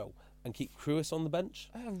second row and keep Crewis on the bench.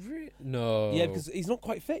 Oh, really? No. Yeah, because he's not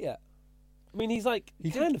quite fit yet. I mean, he's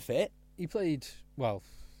kind of fit. He played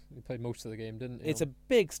most of the game, didn't he? It's a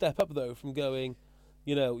big step up though from going,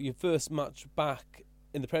 your first match back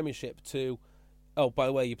in the Premiership to, oh, by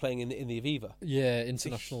the way, you're playing in the Aviva. Yeah,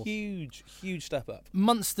 international. It's a huge step up.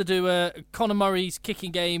 Munster do Conor Murray's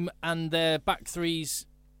kicking game and their back threes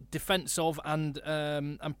defence of and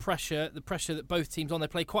pressure. The pressure that both teams on. They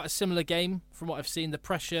play quite a similar game from what I've seen. The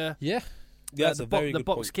pressure. Yeah. Yeah, that's a very good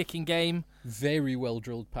box point. kicking game. Very well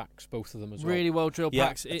drilled packs, both of them as well. Really well drilled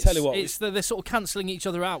packs. I tell you what, They're sort of cancelling each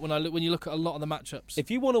other out when you look at a lot of the matchups.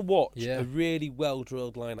 If you want to watch a really well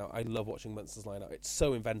drilled line-out, I love watching Munster's line-out. It's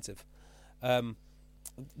so inventive.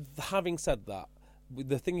 Having said that,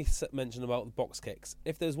 the thing you mentioned about the box kicks,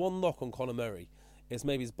 if there's one knock on Conor Murray, it's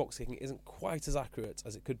maybe his box kicking isn't quite as accurate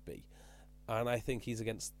as it could be. And I think he's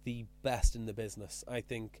against the best in the business. I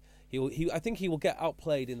think he will get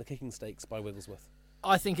outplayed in the kicking stakes by Wigglesworth.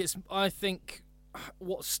 I think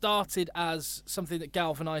what started as something that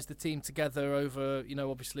galvanised the team together over,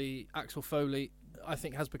 obviously Axel Foley, I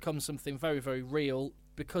think has become something very, very real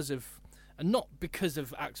not because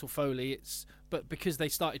of Axel Foley, but because they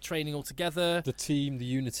started training all together. The team, the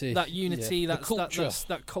unity. That unity, the culture.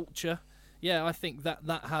 That culture. Yeah, I think that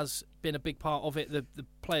has been a big part of it. The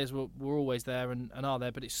players were always there and are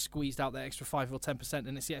there, but it's squeezed out that extra 5 or 10%,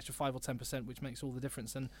 and it's the extra 5 or 10% which makes all the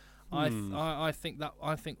difference. And I think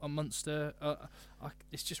on Munster,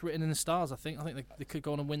 it's just written in the stars. I think they could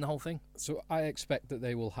go on and win the whole thing. So I expect that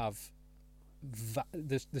they will have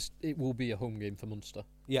this. It will be a home game for Munster.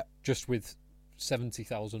 Yeah, just with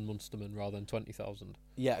 70,000 Munstermen rather than 20,000.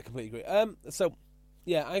 Yeah, I completely agree.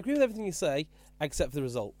 I agree with everything you say except for the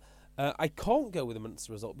result. I can't go with the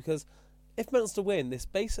Munster result because if Munster win, this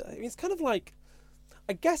basically, it's kind of like,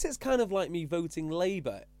 I guess it's kind of like me voting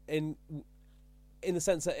Labour in the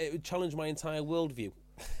sense that it would challenge my entire worldview.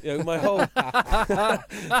 You know, my whole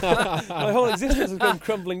my whole existence has gone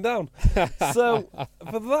crumbling down. So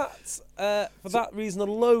for that reason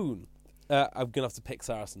alone, I'm gonna have to pick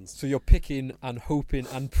Saracens. So you're picking and hoping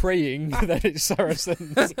and praying that it's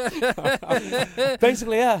Saracens.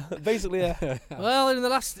 Basically, yeah. Well, in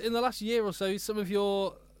the last year or so, some of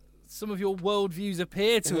your worldviews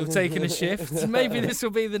appear to have taken a shift. Maybe this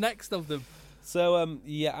will be the next of them. So I'm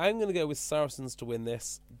going to go with Saracens to win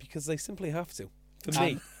this because they simply have to. For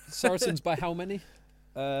me, Saracens by how many?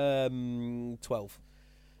 12.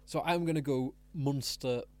 So I'm going to go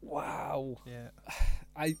Munster. Wow. Yeah.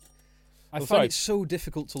 I find it so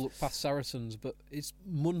difficult to look past Saracens, but it's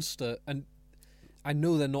Munster, and I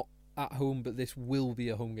know they're not at home, but this will be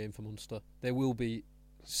a home game for Munster. There will be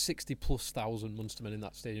 60,000+ Munstermen in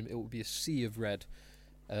that stadium. It will be a sea of red,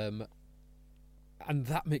 and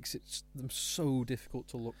that makes them so difficult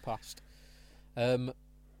to look past.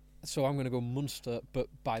 So I'm going to go Munster, but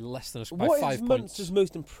by less than by 5 points. What is Munster's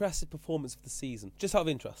most impressive performance of the season? Just out of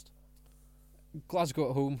interest.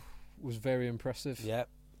 Glasgow at home was very impressive. Yeah.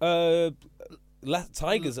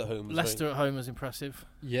 Tigers at home. Leicester at home was impressive.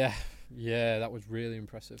 Yeah, that was really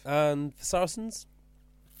impressive. And for Saracens,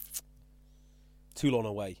 Toulon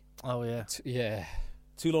away. Oh yeah.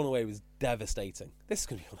 Toulon away was devastating. This is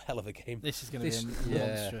going to be a hell of a game. This is going to be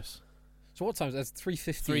monstrous. So what time is it?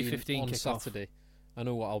 3:15 on Saturday. I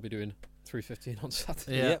know what I'll be doing. 3:15 on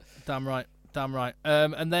Saturday. Yeah, damn right.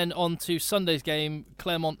 And then on to Sunday's game,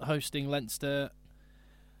 Clermont hosting Leinster.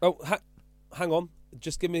 Oh, hang on.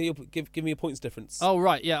 Just give me a points difference. Oh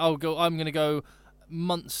right, yeah. I'm going to go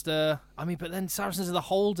Munster. I mean, but then Saracens are the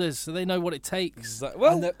holders, so they know what it takes.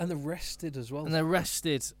 And they're rested as well. And they're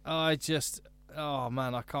rested. Oh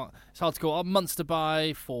man, I can't. It's hard to call. Munster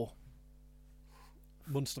by 4.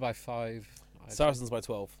 Munster by 5. Saracens by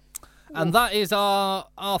 12. And that is our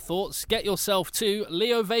thoughts. Get yourself to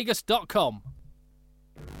leovegas.com.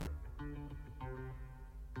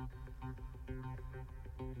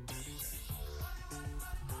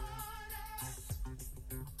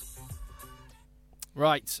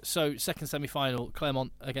 Right, so second semi-final,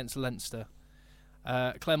 Clermont against Leinster.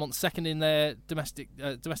 Clermont second in their domestic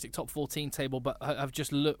top 14 table, but have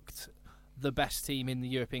just looked the best team in the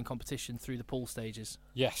European competition through the pool stages.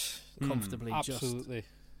 Yes, comfortably. Absolutely.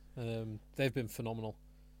 They've been phenomenal.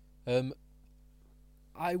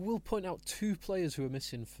 I will point out 2 players who are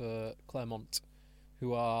missing for Clermont,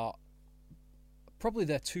 who are probably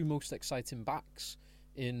their 2 most exciting backs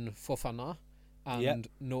in Fofana and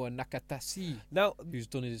Noah Nakatasi, who's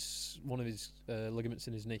done one of his ligaments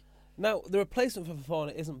in his knee. Now, the replacement for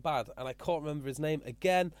Fofana isn't bad, and I can't remember his name.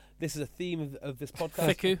 Again, this is a theme of this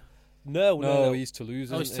podcast. Fiku? No, he's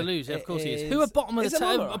Toulouse. Oh, he's Toulouse. Yeah, of course he is. Who are bottom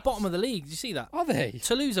of the league? Did you see that? Are they?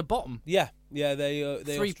 Toulouse are bottom. Yeah, they are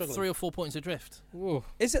struggling. 3 or 4 points adrift. Whoa.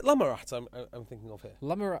 Is it Lamarat I'm thinking of here?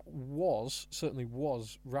 Lamarat certainly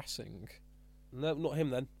was Racing. No, not him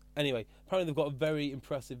then. Anyway, apparently they've got a very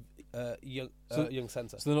impressive young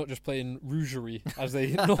centre. So they're not just playing Rougerie as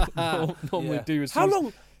they normally do. How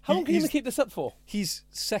long can you keep this up for? He's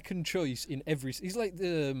second choice in every. He's like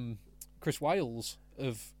the Chris Wiles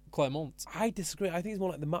of Clermont. I disagree. I think he's more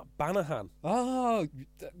like the Matt Banahan. Oh,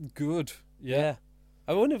 good. Yeah.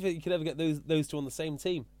 I wonder if you could ever get those two on the same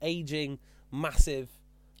team. Aging, massive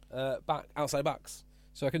outside backs.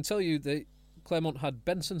 So I can tell you that Clermont had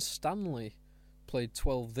Benson Stanley played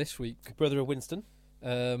 12 this week. Brother of Winston.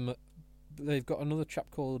 They've got another chap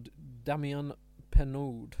called Damien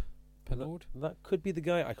Penaud. That could be the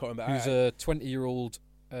guy. I can't remember. Who's a 20-year-old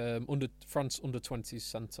France under-20s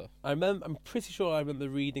centre. I'm pretty sure I remember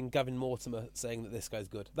reading Gavin Mortimer saying that this guy's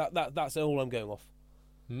good. That's all I'm going off.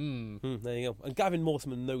 There you go. And Gavin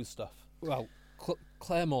Mortimer knows stuff. Well,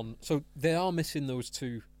 Clermont. So they are missing those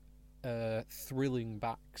 2 thrilling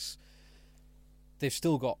backs. They've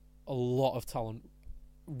still got a lot of talent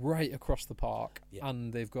right across the park,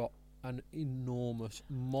 and they've got an enormous,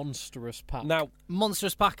 monstrous pack. Now,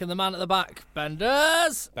 monstrous pack, and the man at the back,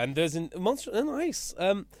 Benders and monstrous. Nice.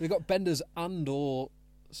 They've got Benders or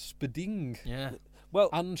Spading. Yeah. Well,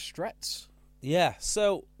 and Stretz. Yeah.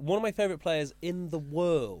 So one of my favourite players in the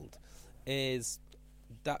world is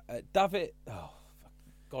David. Oh, for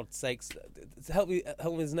God's sakes! Help me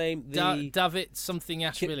with his name. David something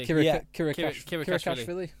Ashvili.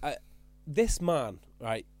 Kirakashvili. This man,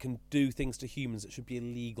 right, can do things to humans that should be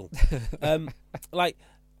illegal. Like,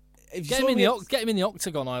 if you get him in the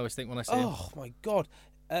octagon, I always think when I see him. Oh my God!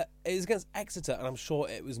 It was against Exeter, and I'm sure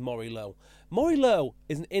it was Maury Lowe. Maury Lowe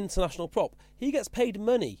is an international prop. He gets paid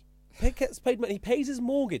money gets paid money. He pays his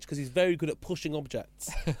mortgage because he's very good at pushing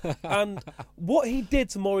objects. And what he did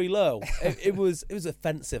to Maury Lowe, it was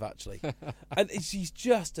offensive actually. And he's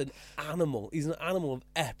just an animal. He's an animal of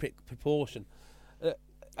epic proportion.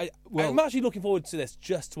 I'm actually looking forward to this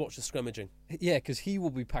just to watch the scrimmaging. Yeah, because he will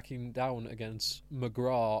be packing down against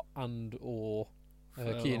McGrath or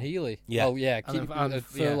Cian Healy. Yeah. Oh yeah, yeah.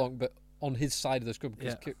 Furlong, but on his side of the scrum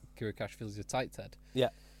because Kirikash feels he's a tight head. Yeah.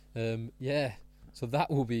 Yeah. So that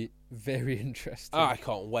will be very interesting. I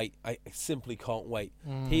can't wait. I simply can't wait.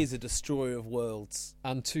 He's a destroyer of worlds.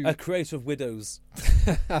 And a creator of widows.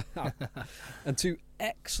 And two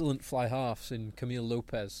excellent fly halves in Camille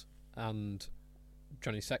Lopez and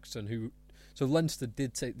Johnny Sexton, so Leinster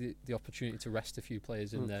did take the opportunity to rest a few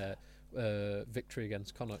players in their victory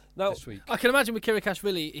against Connacht this week. I can imagine with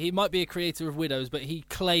Kirikashvili, he might be a creator of widows, but he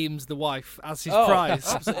claims the wife as his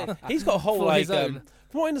prize. Absolutely. He's got a whole, from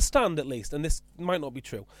what I understand at least, and this might not be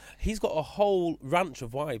true, he's got a whole ranch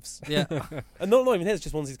of wives. Yeah. And not even his,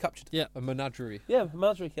 just ones he's captured. Yeah. A menagerie. Yeah, a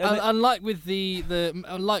menagerie. Yeah, unlike with the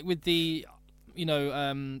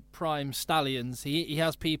prime stallions, he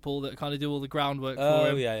has people that kind of do all the groundwork for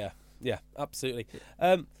him. Yeah, absolutely.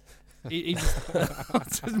 He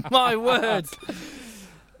my word.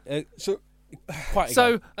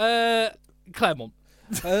 Claremont.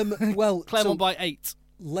 Claremont by 8.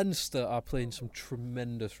 Leinster are playing some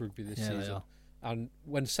tremendous rugby this season, and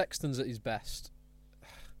when Sexton's at his best,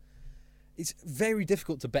 it's very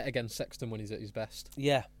difficult to bet against Sexton when he's at his best.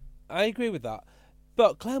 Yeah, I agree with that.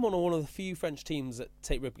 But Claremont are one of the few French teams that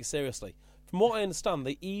take rugby seriously. From what I understand,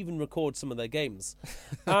 they even record some of their games,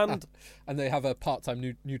 and they have a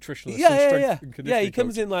part-time nutritionist. Yeah. And conditioning He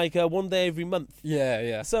comes coach. in like one day every month.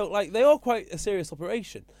 Yeah. So like they are quite a serious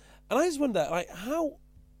operation, and I just wonder like how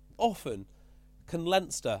often can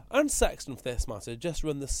Leinster and Sexton, for this matter, just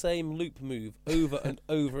run the same loop move over and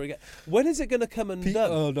over again? When is it going to come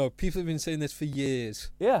undone? Oh no, people have been saying this for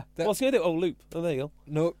years. Yeah. What's he going to do? Oh, loop. Oh, there you go.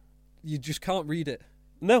 No, you just can't read it.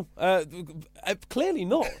 No, clearly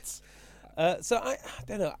not. So I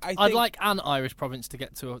don't know. I'd like an Irish province to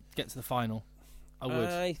get to the final. I would.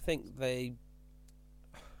 I think they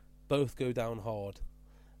both go down hard,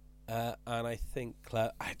 and I think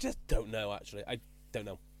Clare. I just don't know. Actually, I don't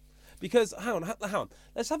know because hang on.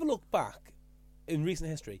 Let's have a look back in recent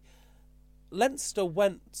history. Leinster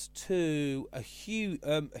went to a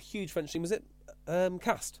huge French team. Was it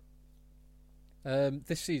Cast?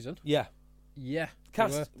 This season? Yeah.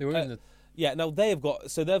 Cast. They were in the. Yeah, now they've got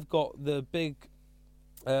the big,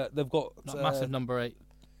 they've got that massive number 8,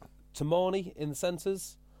 Tamani in the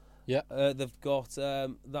centres. Yeah, they've got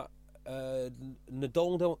that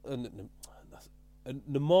Nadoldo,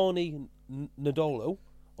 Namani Nadolo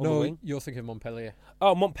on the wing. You're thinking Montpellier.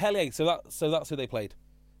 Oh, Montpellier. So that's who they played.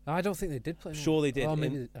 I don't think they did play. Sure, they did.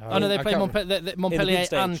 They played Montpellier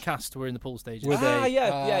and Cast were in the pool stages. Were they?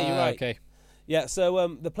 Yeah, you're right. Okay. Yeah,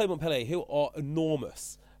 so they played Montpellier, who are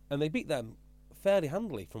enormous. And they beat them fairly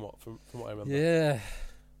handily, from what I remember. Yeah,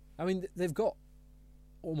 I mean they've got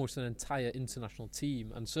almost an entire international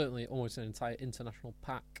team, and certainly almost an entire international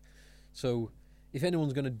pack. So, if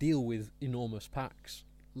anyone's going to deal with enormous packs,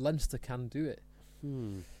 Leinster can do it.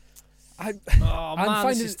 I'm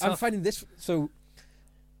finding this. So,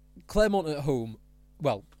 Claremont at home.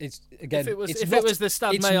 Well, it's again. If it was the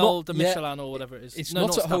Stade Maillot de Michelin or whatever it is, it's not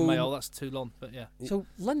at Stade home. Maillot. That's too long. But yeah. So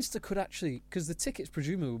Leinster could actually, because the tickets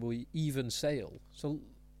presumably even sale. So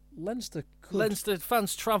Leinster could. Leinster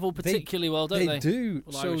fans travel particularly well, don't they? They do.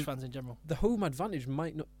 Well, so Irish fans in general. The home advantage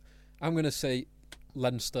might not. I'm going to say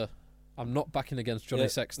Leinster. I'm not backing against Johnny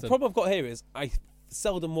Sexton. The problem I've got here is I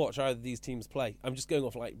seldom watch either of these teams play. I'm just going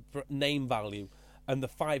off like name value. And the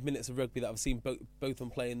 5 minutes of rugby that I've seen both of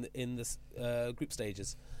them play in this group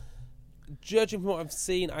stages. Judging from what I've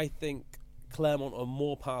seen, I think Claremont are a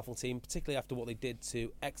more powerful team, particularly after what they did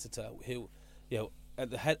to Exeter, who,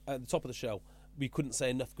 at the top of the show, we couldn't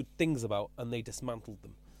say enough good things about, and they dismantled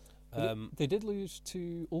them. They did lose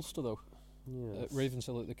to Ulster though, at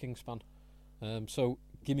Ravenshill at the Kingspan. So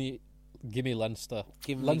give me Leinster.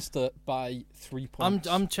 Leinster by 3 points.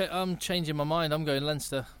 I'm changing my mind. I'm going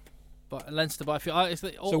Leinster. But Leinster by a few.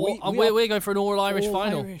 We're going for an all-Irish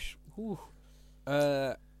final.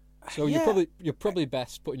 So you're probably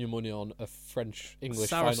best putting your money on a French-English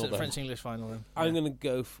final. Then. French-English final. Then. I'm going to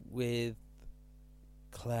go with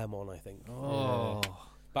Claremont, I think. Oh,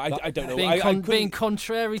 but I don't know. Being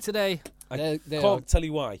contrary today. I can't tell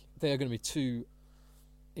you why. They are going to be two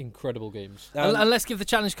incredible games. And let's give the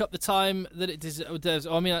Challenge Cup the time that it deserves.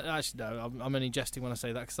 I mean, actually, no, I'm only jesting when I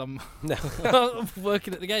say that because I'm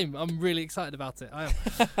working at the game. I'm really excited about it. I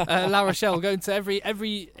am. La Rochelle, going to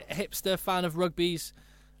every hipster fan of rugby's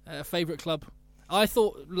A favourite club? I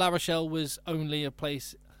thought La Rochelle was only a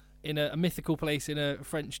place in a mythical place in a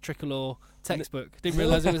French tricolour textbook. Didn't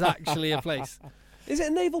realise it was actually a place. Is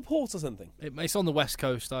it a naval port or something? It's on the west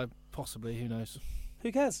coast. Possibly, who knows?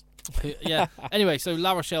 Who cares? Yeah. Anyway, so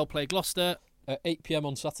La Rochelle play Gloucester at 8 p.m.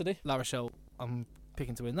 on Saturday. La Rochelle, I'm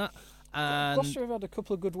picking to win that. And Gloucester have had a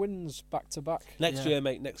couple of good wins back to back. Next year,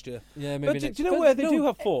 mate. Next year. Yeah, maybe. But do you know where they do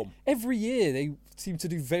have form? Every year they seem to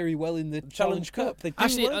do very well in the Challenge Cup. They do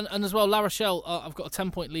actually, well. and as well, La Rochelle. I've got a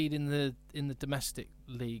 10-point lead in the domestic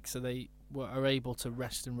league, so they are able to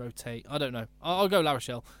rest and rotate. I don't know. I'll go La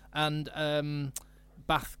Rochelle, and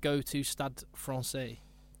Bath go to Stade Francais.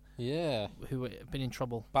 Yeah, who have been in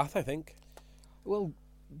trouble. Bath, I think. Well,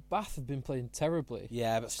 Bath have been playing terribly.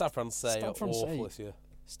 Yeah, but Stade Francais are awful this year.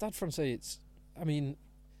 Stade Francais, it's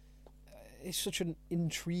such an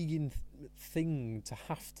intriguing thing to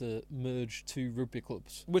have to merge two rugby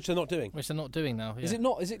clubs, which they're not doing. Now. Yeah. Is it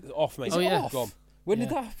not? Is it off, mate? Is it off? Gone. When did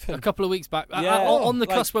that happen? A couple of weeks back. Yeah. On the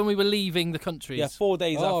cusp when we were leaving the countries. Yeah, 4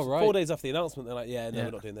 days after. Right. 4 days after the announcement, they're like,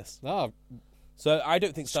 we're not doing this. Ah, so I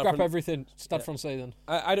don't think scrap everything. Stade Francais then.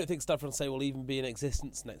 I don't think Stade Francais will even be in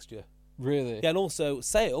existence next year. Really? Yeah, and also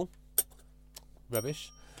Sale,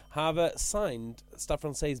 rubbish, have signed Stade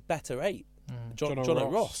Francais' better 8. John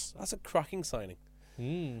O'Ross. That's a cracking signing.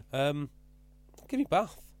 Give me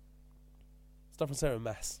Bath. Stade Francais are a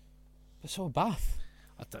mess. But so Bath.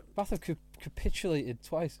 Bath have capitulated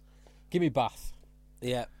twice. Give me Bath.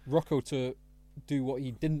 Yeah. Rocco to do what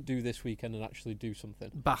he didn't do this weekend and actually do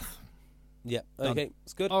something. Bath. Yeah. Okay.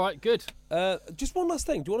 It's good. All right. Good. Just one last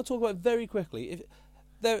thing. Do you want to talk about very quickly?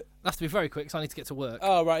 There has to be very quick, so I need to get to work.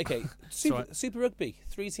 Oh right. Okay. Super Rugby.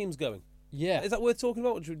 3 teams going. Yeah. Is that worth talking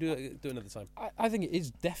about, or should we do another time? I think it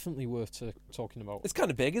is definitely worth talking about. It's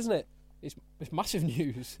kind of big, isn't it? It's massive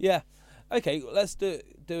news. Yeah. Okay, let's do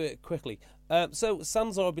it quickly. So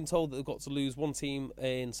Sanzar have been told that they've got to lose 2 teams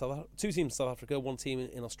in South Africa, 1 team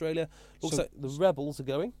in Australia. Looks like the Rebels are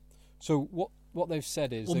going. So what they've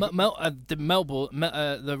said is... Well,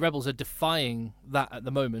 the Rebels are defying that at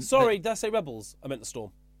the moment. Sorry, did I say Rebels? I meant the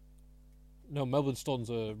Storm. No, Melbourne Storm's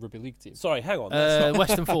a rugby league team. Sorry, hang on.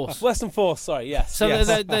 Western Force. Western Force, sorry, yes. So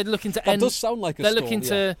yes. They're looking to end... That does sound like a They're Storm, looking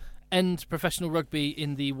to end professional rugby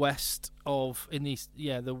in the west of...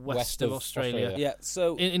 the west of Australia. Yeah,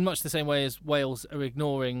 so... In much the same way as Wales are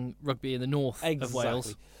ignoring rugby in the north of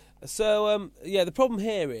Wales. So, the problem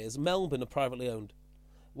here is Melbourne are privately owned,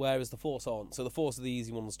 whereas the Force aren't. So the Force are the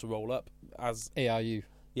easy ones to roll up. As ARU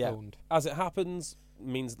owned. As it happens,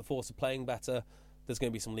 means that the Force are playing better. There's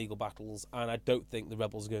going to be some legal battles, and I don't think the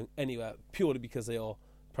Rebels are going anywhere purely because they are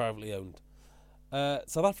privately owned.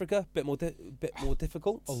 South Africa, bit more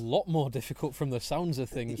difficult. A lot more difficult from the sounds of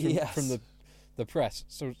things from the press.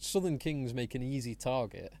 So Southern Kings make an easy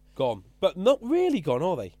target. Gone, but not really gone,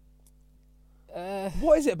 are they?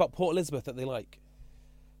 What is it about Port Elizabeth that they like?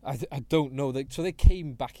 I don't know. So they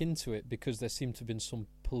came back into it because there seemed to have been some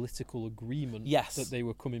political agreement that they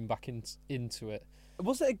were coming back into it.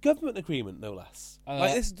 Was it a government agreement, no less?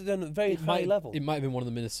 This is done at a very high level. It might have been one of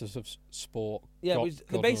the ministers of sport. Yeah,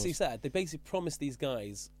 they basically promised these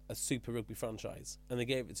guys a Super Rugby franchise, and they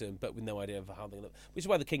gave it to them, but with no idea of how they're going to... Which is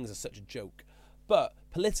why the Kings are such a joke. But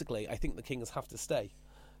politically, I think the Kings have to stay.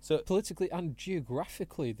 So politically and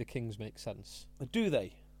geographically, the Kings make sense. Do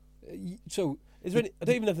they? So... I don't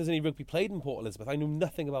even know if there's any rugby played in Port Elizabeth. I know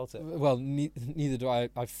nothing about it. Well, neither do I.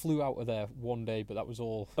 I flew out of there one day, but that was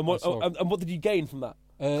all. And what did you gain from that?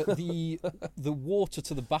 The water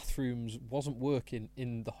to the bathrooms wasn't working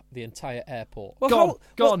in the entire airport. Well,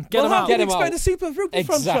 go on, get them out. Get them out. A Super Rugby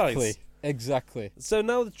franchise. Exactly. So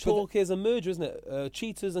now the talk is a merger, isn't it?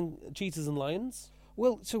 Cheetahs and Lions.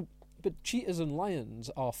 Well, but Cheetahs and Lions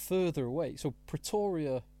are further away. So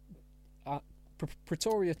Pretoria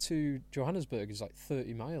to Johannesburg is like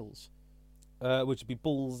 30 miles. Which would be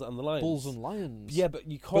Bulls and the Lions. Bulls and Lions. Yeah, but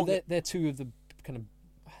you can't... But they're two of the kind of...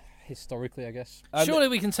 Historically, I guess. Surely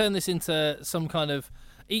we can turn this into some kind of...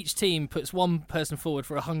 Each team puts one person forward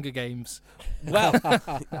for a Hunger Games. Well,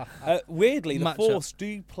 weirdly, the Match-up. Force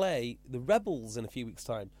do play the Rebels in a few weeks'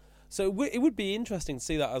 time. So it would be interesting to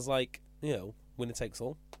see that as winner takes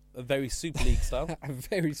all. A very Super League style. A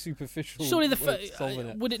very superficial. Surely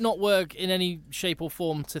it. Would it not work in any shape or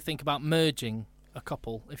form to think about merging a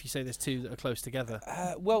couple if you say there's two that are close together?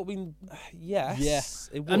 Yes.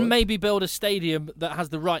 It would. And maybe build a stadium that has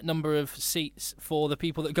the right number of seats for the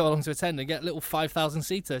people that go along to attend and get a little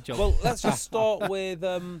 5,000-seater job. Well, let's just start with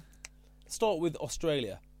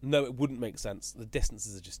Australia. No, it wouldn't make sense. The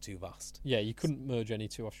distances are just too vast. Yeah, you couldn't merge any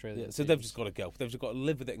two Australian teams. So they've just got to go. They've just got to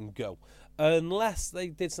live with it and go. Unless they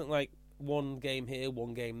did something like one game here,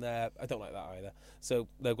 one game there. I don't like that either. So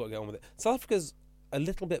they've got to get on with it. South Africa's a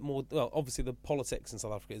little bit more. Well, obviously the politics in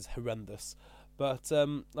South Africa is horrendous, but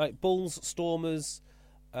like Bulls, Stormers,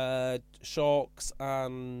 Sharks,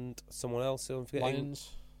 and someone else who I'm forgetting. Lions.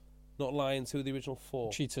 Not Lions. Who are the original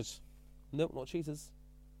 4? Cheetahs. No, not Cheetahs.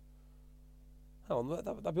 Hang on,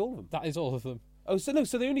 that'd be all of them. That is all of them. Oh, so no,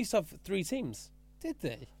 so they only used to have 3 teams. Did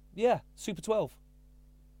they? Yeah, Super 12.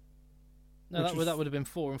 No, that would have been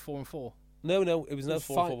 4 and 4 and 4. No, it was no was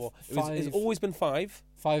 4 and 4. It's always been 5.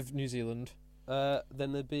 5 New Zealand.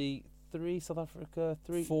 Then there'd be 3 South Africa,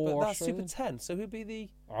 3. 4 but that's Australia. Super 10. So who'd be the?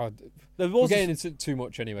 We're getting into too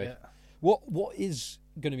much anyway. Yeah. What is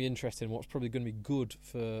going to be interesting? What's probably going to be good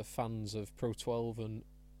for fans of Pro 12 and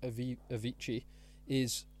Avicii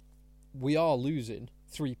is we are losing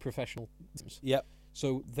 3 professional teams. Yep.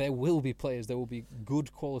 So there will be players, there will be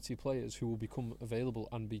good quality players who will become available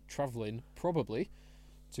and be travelling probably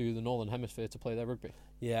to the Northern Hemisphere to play their rugby.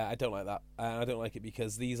 Yeah, I don't like that. I don't like it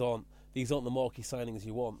because these aren't the marquee signings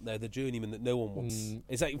you want. They're the journeymen that no one wants.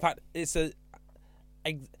 It's like, in fact, it's the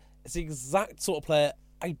exact sort of player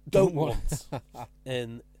I don't want.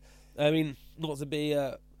 And I mean, not to be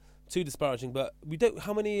too disparaging, but we don't.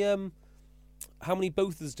 How many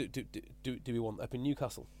Bothas do we want up in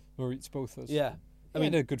Newcastle? Moritz Bothas. Yeah. I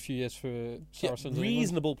mean, a good few years for Saracens.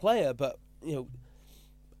 Reasonable player, but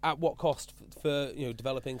at what cost for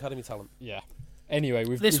developing academy talent? Yeah. Anyway,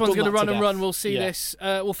 this one's going to run and run. We'll see Yeah. this.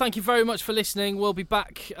 Well, thank you very much for listening. We'll be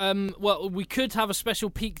back. Well, we could have a special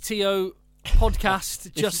Peak TO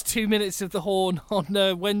podcast, just 2 minutes of the horn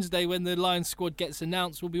on Wednesday when the Lions squad gets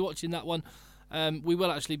announced. We'll be watching that one. We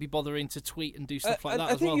will actually be bothering to tweet and do stuff like that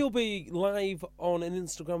I as think well. you'll be live on an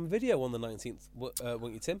Instagram video on the 19th,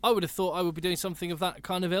 won't you, Tim? I would have thought I would be doing something of that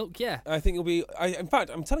kind of ilk, yeah. I think you'll be... in fact,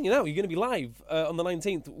 I'm telling you now, you're going to be live on the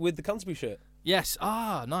 19th with the Canterbury shirt. Yes.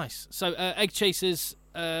 Nice. So, Egg Chasers...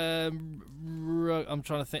 I'm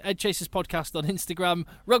trying to think. Egg Chasers Podcast on Instagram,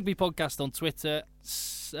 Rugby Podcast on Twitter.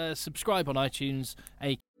 Subscribe on iTunes.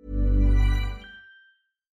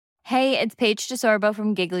 Hey, it's Paige DeSorbo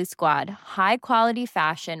from Giggly Squad. High quality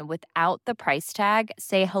fashion without the price tag.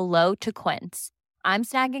 Say hello to Quince. I'm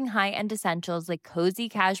snagging high-end essentials like cozy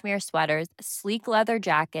cashmere sweaters, sleek leather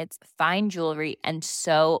jackets, fine jewelry, and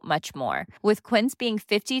so much more. With Quince being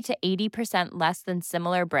 50 to 80% less than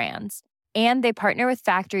similar brands. And they partner with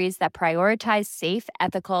factories that prioritize safe,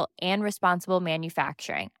 ethical, and responsible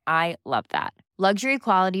manufacturing. I love that. Luxury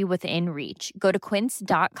quality within reach. Go to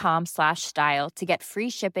quince.com/style to get free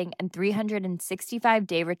shipping and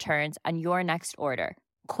 365-day returns on your next order.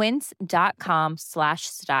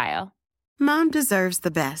 Quince.com/style. Mom deserves the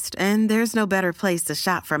best, and there's no better place to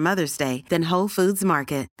shop for Mother's Day than Whole Foods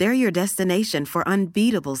Market. They're your destination for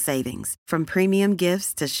unbeatable savings, from premium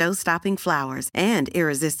gifts to show-stopping flowers and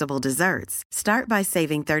irresistible desserts. Start by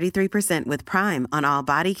saving 33% with Prime on all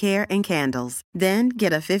body care and candles. Then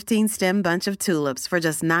get a 15-stem bunch of tulips for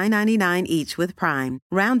just $9.99 each with Prime.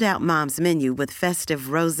 Round out Mom's menu with festive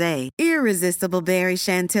rosé, irresistible berry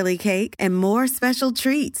chantilly cake, and more special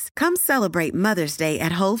treats. Come celebrate Mother's Day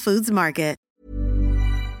at Whole Foods Market.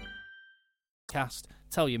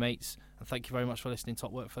 Tell your mates, and thank you very much for listening.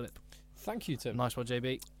 Top work, Philip. Thank you, Tim. Nice one,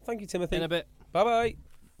 JB. Thank you, Timothy. In a bit. Bye-bye.